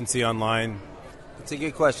efficiency online? It's a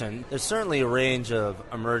good question. There's certainly a range of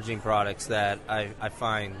emerging products that I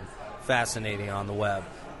find fascinating on the web.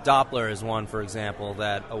 Doppler is one, for example,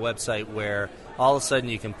 that a website where all of a sudden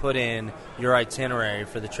you can put in your itinerary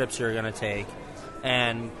for the trips you're going to take,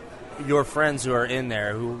 and your friends who are in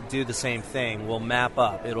there who do the same thing will map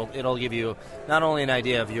up. It'll give you not only an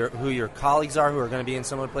idea of who your colleagues are who are going to be in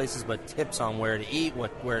similar places, but tips on where to eat,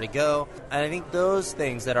 where to go. And I think those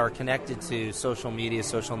things that are connected to social media,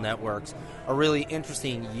 social networks, are really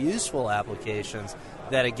interesting, useful applications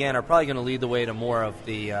that, again, are probably going to lead the way to more of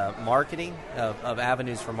the marketing, of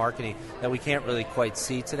avenues for marketing that we can't really quite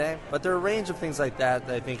see today. But there are a range of things like that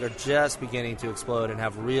I think are just beginning to explode and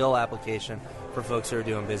have real application for folks who are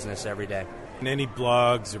doing business every day. And any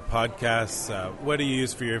blogs or podcasts, what do you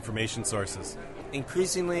use for your information sources?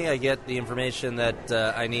 Increasingly, I get the information that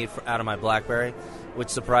I need out of my BlackBerry, which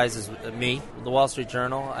surprises me. The Wall Street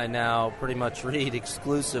Journal, I now pretty much read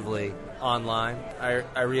exclusively online.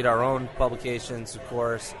 I read our own publications, of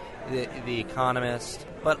course, The Economist,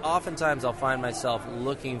 but oftentimes I'll find myself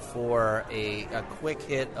looking for a quick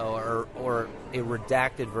hit or a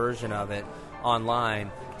redacted version of it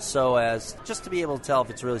online, so as just to be able to tell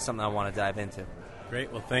if it's really something I want to dive into.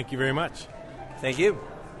 Great. Well, thank you very much. Thank you.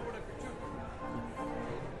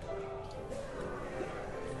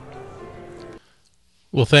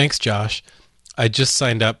 Well, thanks, Josh. I just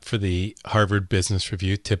signed up for the Harvard Business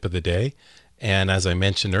Review Tip of the Day, and as I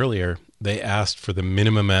mentioned earlier, they asked for the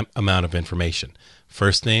minimum amount of information: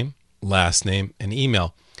 first name, last name, and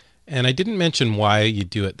email. And I didn't mention why you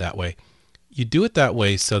do it that way. You do it that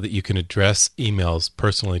way so that you can address emails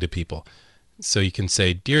personally to people. So you can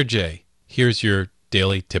say, "Dear Jay, here's your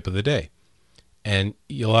daily tip of the day." And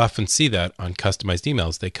you'll often see that on customized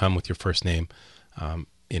emails. They come with your first name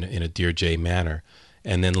in a Dear Jay manner.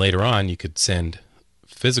 And then later on, you could send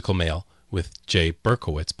physical mail with Jay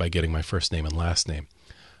Berkowitz by getting my first name and last name.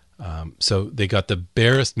 So they got the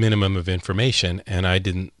barest minimum of information, and I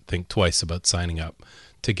didn't think twice about signing up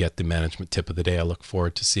to get the management tip of the day. I look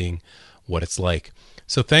forward to seeing what it's like.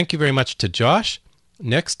 So thank you very much to Josh.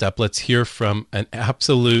 Next up, let's hear from an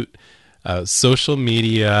absolute social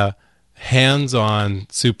media hands-on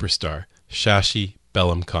superstar, Shashi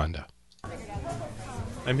Bellamkonda.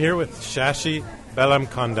 I'm here with Shashi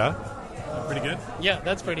Bellamkonda. Pretty good? Yeah,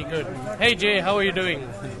 that's pretty good. Hey Jay, how are you doing?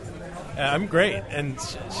 I'm great. And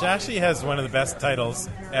Shashi has one of the best titles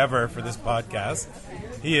ever for this podcast.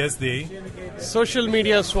 He is the Social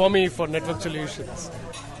Media Swami for Network Solutions.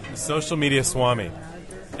 Social Media Swami.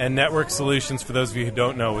 And Network Solutions, for those of you who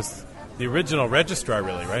don't know, was the original registrar,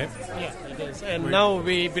 really, right? Yeah, it is. And now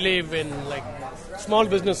we believe in small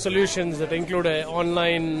business solutions that include an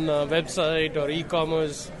online website or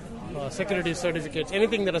e-commerce, security certificates,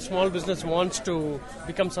 anything that a small business wants to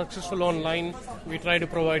become successful online, we try to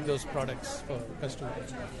provide those products for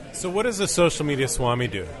customers. So what does a Social Media Swami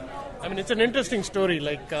do? I mean, it's an interesting story.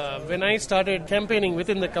 When I started campaigning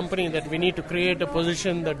within the company that we need to create a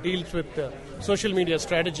position that deals with social media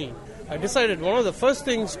strategy, I decided one of the first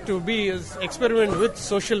things to be is experiment with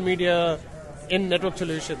social media in network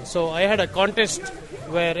solutions. So I had a contest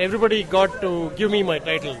where everybody got to give me my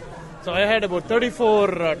title. So I had about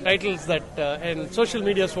 34 titles and Social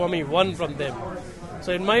Media Swami won from them.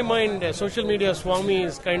 So in my mind, Social Media Swami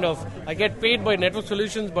is I get paid by network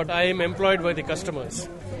solutions, but I am employed by the customers.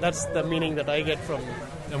 That's the meaning that I get from it.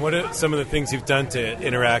 And what are some of the things you've done to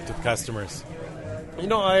interact with customers?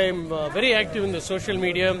 I'm very active in the social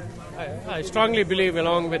media. I strongly believe,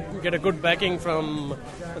 along with get a good backing from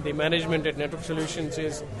the management at Network Solutions,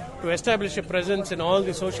 is to establish a presence in all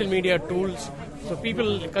the social media tools so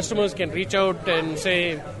customers can reach out and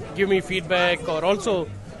say, give me feedback, or also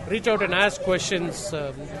reach out and ask questions.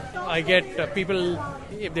 I get people,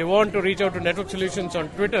 if they want to reach out to Network Solutions on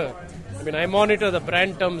Twitter, I monitor the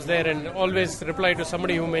brand terms there and always reply to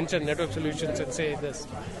somebody who mentioned Network Solutions and say this.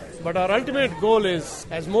 But our ultimate goal is,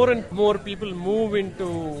 as more and more people move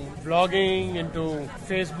into blogging, into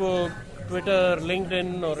Facebook, Twitter,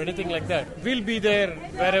 LinkedIn, or anything like that, we'll be there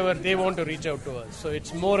wherever they want to reach out to us. So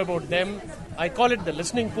it's more about them. I call it the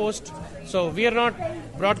listening post. So we are not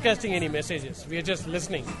broadcasting any messages. We are just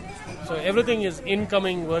listening. So everything is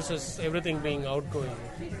incoming versus everything being outgoing.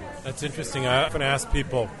 That's interesting. I often ask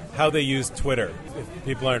people how they use Twitter. If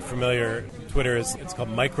people aren't familiar, Twitter it's called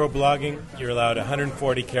microblogging. You're allowed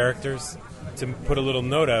 140 characters to put a little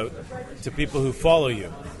note out to people who follow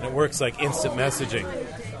you. And it works like instant messaging.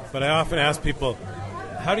 But I often ask people,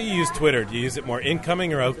 how do you use Twitter? Do you use it more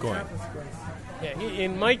incoming or outgoing? Yeah,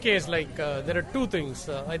 in my case, there are two things.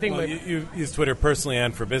 I think you use Twitter personally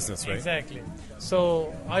and for business, right? Exactly.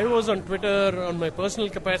 So I was on Twitter on my personal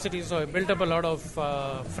capacity, so I built up a lot of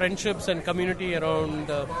friendships and community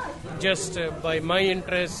around just by my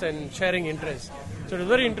interests and sharing interests. So it was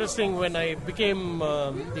very interesting when I became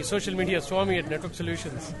the social media Swami at Network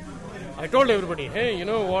Solutions. I told everybody, hey, you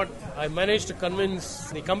know what? I managed to convince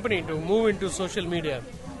the company to move into social media.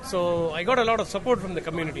 So I got a lot of support from the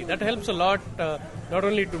community. That helps a lot, not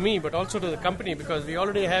only to me, but also to the company, because we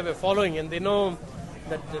already have a following and they know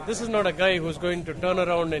that this is not a guy who's going to turn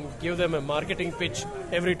around and give them a marketing pitch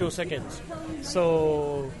every 2 seconds.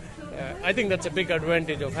 So I think that's a big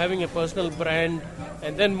advantage of having a personal brand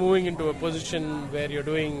and then moving into a position where you're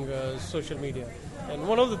doing social media. And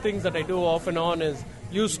one of the things that I do off and on is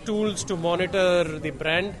use tools to monitor the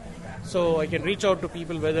brand. So I can reach out to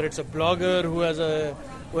people, whether it's a blogger who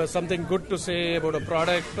has something good to say about a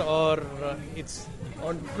product, or it's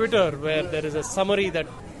on Twitter where there is a summary that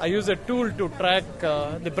I use a tool to track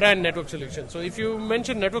the brand Network Solutions. So if you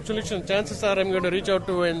mention Network Solutions, chances are I'm going to reach out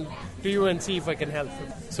to you and see if I can help you.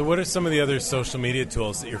 So what are some of the other social media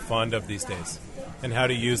tools that you're fond of these days, and how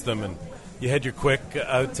to use them? And you had your Quick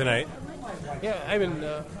out tonight. Yeah, I mean,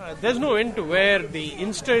 there's no end to where the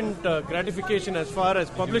instant gratification as far as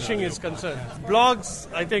publishing is concerned.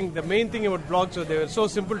 Blogs, I think the main thing about blogs is they were so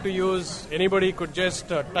simple to use. Anybody could just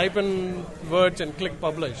type in words and click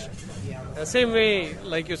publish. Same way,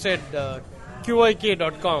 like you said,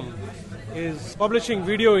 QIK.com is publishing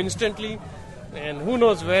video instantly, and who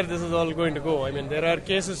knows where this is all going to go. I mean, there are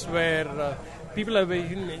cases where people have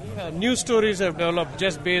news stories have developed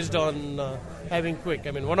just based on having Quick.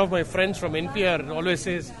 I mean, one of my friends from NPR always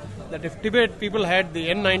says that if Tibet people had the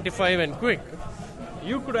N95 and Quick,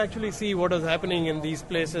 you could actually see what is happening in these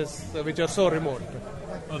places which are so remote.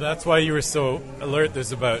 Well, that's why you were so alert.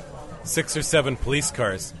 There's about 6 or 7 police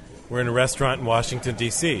cars. We're in a restaurant in Washington,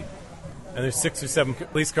 D.C., and there's 6 or 7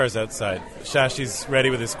 police cars outside. Shashi's ready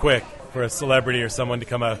with his Quick for a celebrity or someone to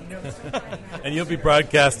come out. And you'll be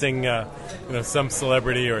broadcasting some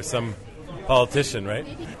celebrity or some politician, right?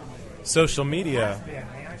 Social media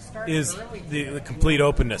is the complete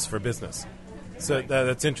openness for business. So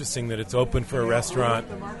that's interesting that it's open for a restaurant.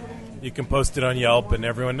 You can post it on Yelp and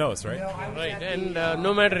everyone knows, right? Right, and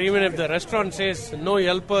no matter even if the restaurant says no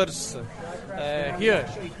Yelpers here,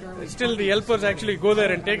 still the Yelpers actually go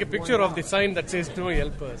there and take a picture of the sign that says no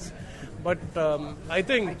Yelpers. But I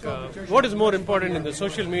think what is more important in the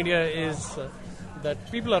social media is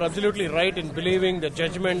that people are absolutely right in believing the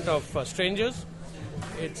judgment of strangers.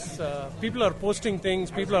 It's people are posting things,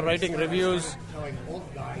 people are writing reviews.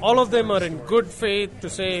 All of them are in good faith to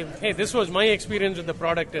say, hey, this was my experience with the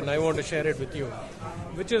product and I want to share it with you.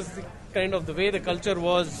 Which is kind of the way the culture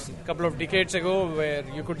was a couple of decades ago, where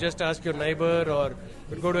you could just ask your neighbor or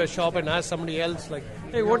could go to a shop and ask somebody else, like,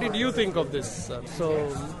 hey, what did you think of this?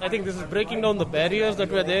 So I think this is breaking down the barriers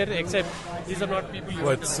that were there, except these are not people...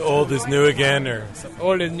 What's old is new again, or...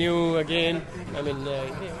 Old is new again. I mean,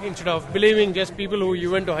 instead of believing just people who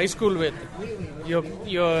you went to high school with,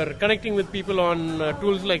 you're connecting with people on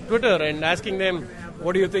tools like Twitter and asking them,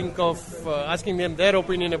 what do you think of asking them their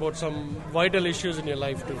opinion about some vital issues in your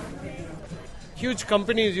life too. Huge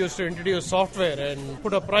companies used to introduce software and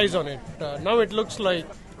put a price on it. Now it looks like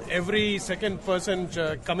every second person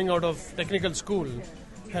coming out of technical school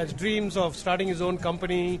has dreams of starting his own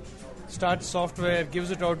company, starts software, gives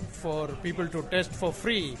it out for people to test for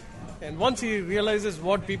free. And once he realizes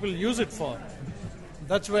what people use it for,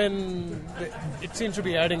 that's when it seems to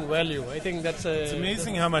be adding value. I think that's It's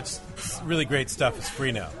amazing how much really great stuff is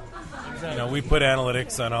free now. Exactly. We put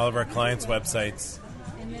analytics on all of our clients' websites.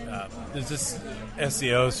 There's just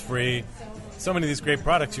SEO's free. So many of these great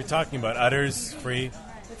products you're talking about. Utters, free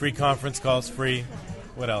conference calls, free.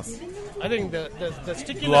 What else? I think the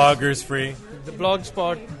stickiness... Bloggers, free. The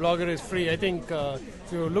Blogger is free. I think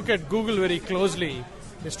if you look at Google very closely,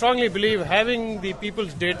 they strongly believe having the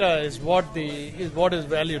people's data is what is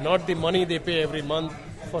value, not the money they pay every month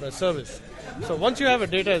for a service. So once you have a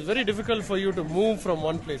data, it's very difficult for you to move from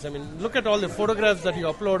one place. I mean, look at all the photographs that you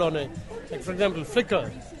upload on like for example,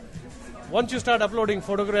 Flickr. Once you start uploading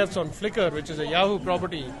photographs on Flickr, which is a Yahoo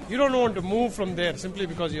property, you don't want to move from there simply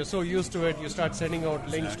because you're so used to it, you start sending out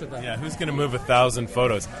links to that. Yeah, who's going to move 1,000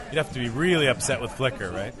 photos? You'd have to be really upset with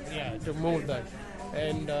Flickr, right? Yeah, to move that.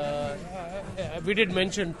 And we did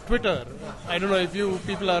mention Twitter. I don't know if you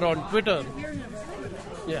people are on Twitter.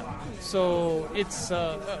 Yeah. So it's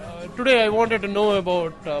today I wanted to know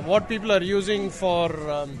about what people are using for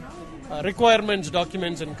requirements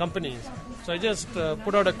documents in companies. So I just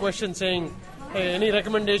put out a question saying, hey, any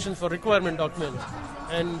recommendations for requirement documents?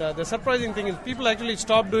 And the surprising thing is people actually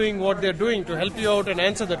stop doing what they're doing to help you out and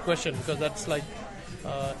answer that question, because that's like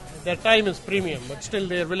their time is premium, but still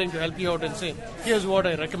they're willing to help you out and say, here's what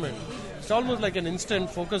I recommend. It's almost like an instant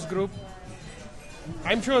focus group.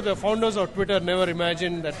 I'm sure the founders of Twitter never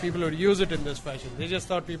imagined that people would use it in this fashion. They just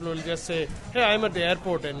thought people will just say, hey, I'm at the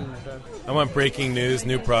airport and... I want breaking news,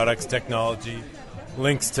 new products, technology,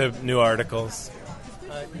 links to new articles.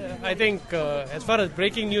 I think as far as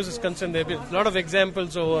breaking news is concerned, there have been a lot of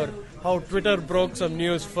examples over how Twitter broke some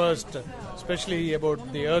news first, especially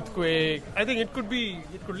about the earthquake. I think it could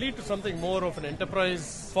lead to something more of an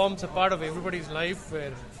enterprise, forms a part of everybody's life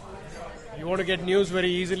where you want to get news very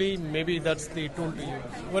easily, maybe that's the tool to use.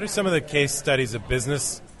 What are some of the case studies of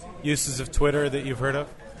business uses of Twitter that you've heard of?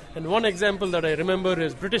 And one example that I remember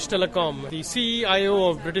is British Telecom, the CIO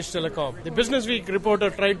of British Telecom. The Business Week reporter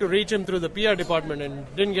tried to reach him through the PR department and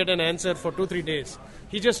didn't get an answer for 2-3 days.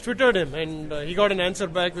 He just Twittered him, and he got an answer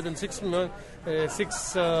back within 6 hours.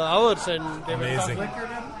 And they amazing.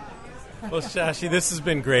 Well, Shashi, this has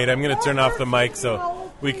been great. I'm going to turn off the mic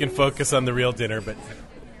so we can focus on the real dinner, but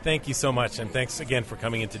thank you so much, and thanks again for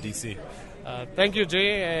coming into D.C. Thank you,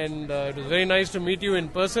 Jay, and it was very nice to meet you in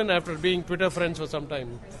person after being Twitter friends for some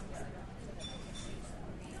time.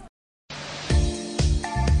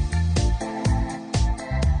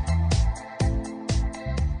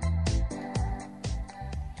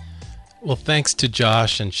 Well, thanks to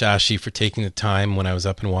Josh and Shashi for taking the time when I was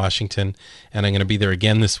up in Washington, and I'm going to be there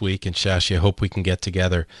again this week, and Shashi, I hope we can get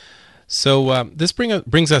together. So this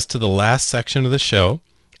brings us to the last section of the show,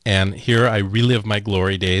 and here I relive my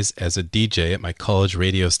glory days as a DJ at my college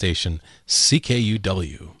radio station,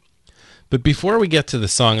 CKUW. But before we get to the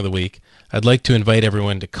song of the week, I'd like to invite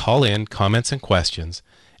everyone to call in comments and questions,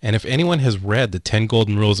 and if anyone has read the 10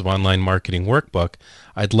 Golden Rules of Online Marketing Workbook,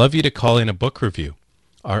 I'd love you to call in a book review.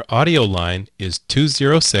 Our audio line is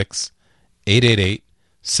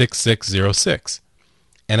 206-888-6606.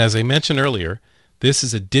 And as I mentioned earlier, this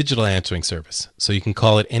is a digital answering service, so you can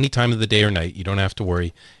call it any time of the day or night. You don't have to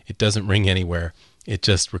worry. It doesn't ring anywhere. It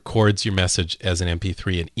just records your message as an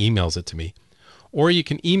MP3 and emails it to me. Or you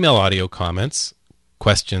can email audio comments,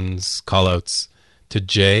 questions, callouts to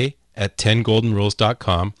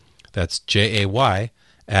jay@10goldenrules.com. That's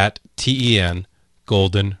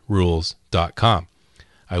JAY@TENGoldenrules.com.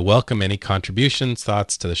 I welcome any contributions,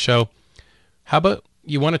 thoughts to the show. How about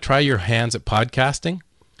you want to try your hands at podcasting?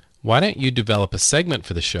 Why don't you develop a segment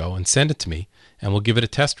for the show and send it to me, and we'll give it a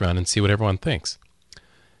test run and see what everyone thinks.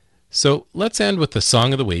 So let's end with the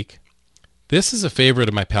song of the week. This is a favorite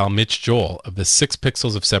of my pal Mitch Joel of the 6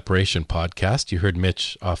 Pixels of Separation podcast. You heard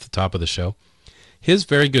Mitch off the top of the show. His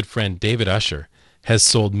very good friend David Usher has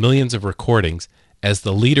sold millions of recordings as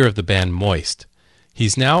the leader of the band Moist.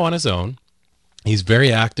 He's now on his own. He's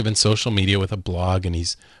very active in social media with a blog, and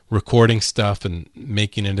he's recording stuff and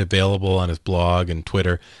making it available on his blog and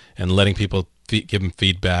Twitter and letting people give him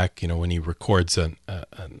feedback, when he records a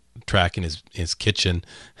track in his kitchen.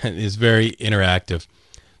 It's very interactive.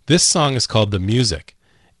 This song is called The Music.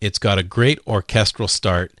 It's got a great orchestral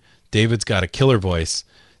start. David's got a killer voice.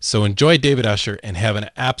 So enjoy David Usher and have an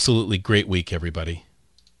absolutely great week, everybody.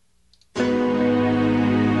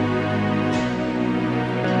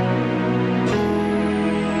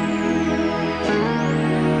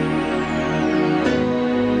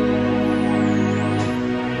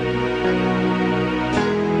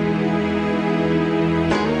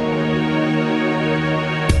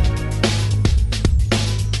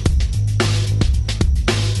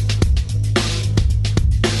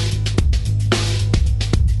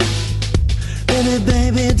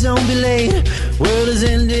 Don't be late, world is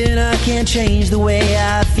ending, I can't change the way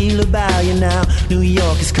I feel about you now. New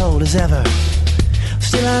York is cold as ever,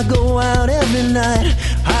 still I go out every night,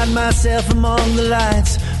 hide myself among the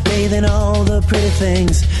lights, bathe in all the pretty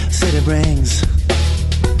things city brings.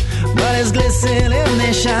 Bodies glisten and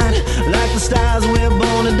they shine, like the stars we're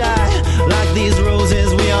born to die, like these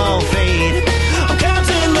roses we all fade. I'm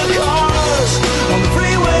counting the cars on the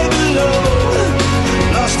freeway below,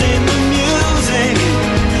 lost in the music,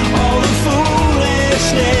 all the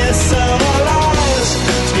foolishness of our lives,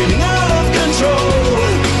 spinning out of control,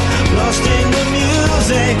 lost in the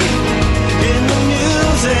music,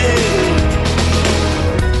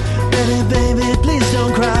 Baby, please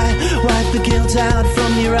don't cry, wipe the guilt out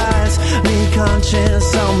from your eyes, lay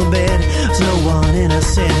conscious on the bed, there's no one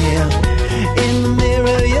innocent here. In the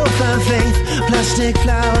mirror you'll find faith, plastic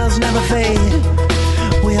flowers never fade,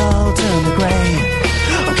 we all turn to gray.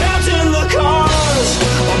 I'm counting the cars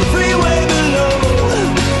on the freeway below,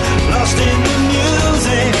 lost in the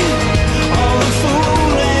music, all the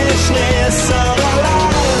foolishness of our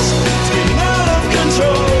lives, spinning out of control.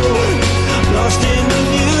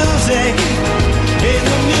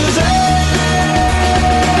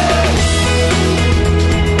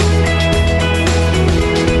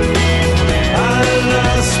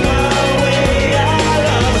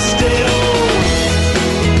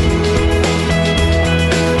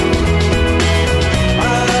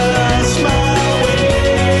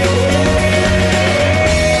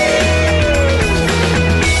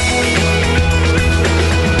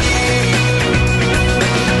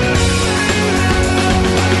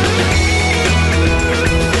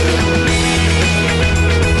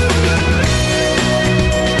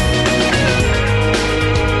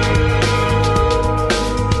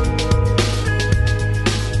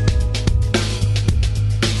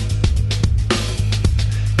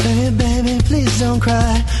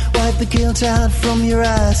 squint out from your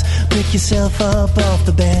eyes. Pick yourself up off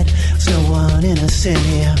the bed. There's no one innocent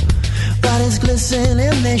here. Bodies glisten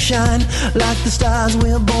and they shine like the stars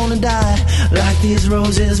we're born to die. Like these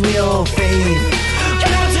roses we all fade.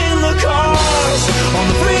 Counting the cars on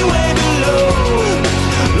the freeway below.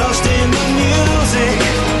 Lost in the music,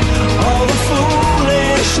 all the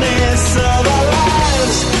foolishness of our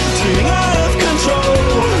lives, spinning out of control.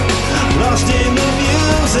 Lost in the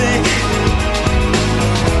music.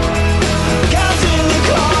 Counting the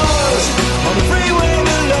cars on the freeway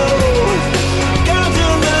below.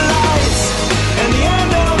 Counting the lights and the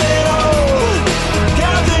end of it all.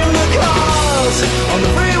 Counting the cars on the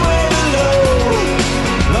freeway below.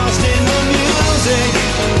 Lost in the music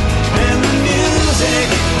and the music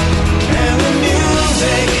and the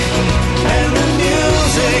music and the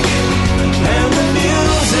music and the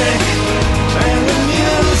music and the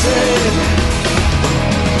music.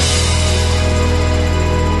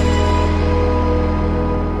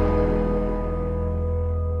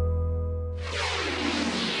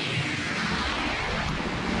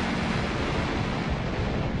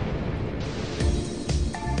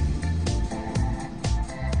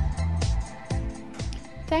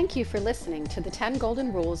 Thank you for listening to the 10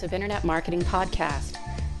 Golden Rules of Internet Marketing podcast.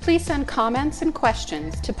 Please send comments and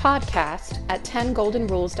questions to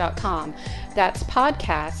podcast@10goldenrules.com. That's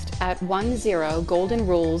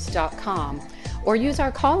podcast@10goldenrules.com. Or use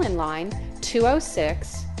our call-in line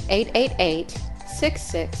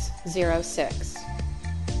 206-888-6606.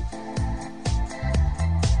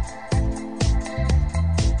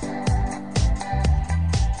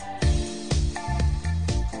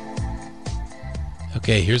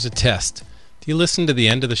 Okay, here's a test. Do you listen to the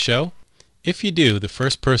end of the show? If you do, the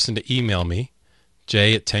first person to email me,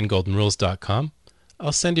 j@10goldenrules.com,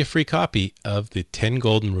 I'll send you a free copy of the 10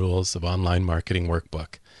 Golden Rules of Online Marketing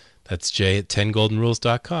Workbook. That's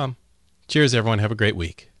j@10goldenrules.com. Cheers, everyone. Have a great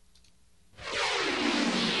week.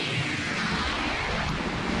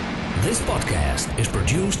 This podcast is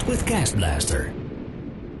produced with Cast Blaster.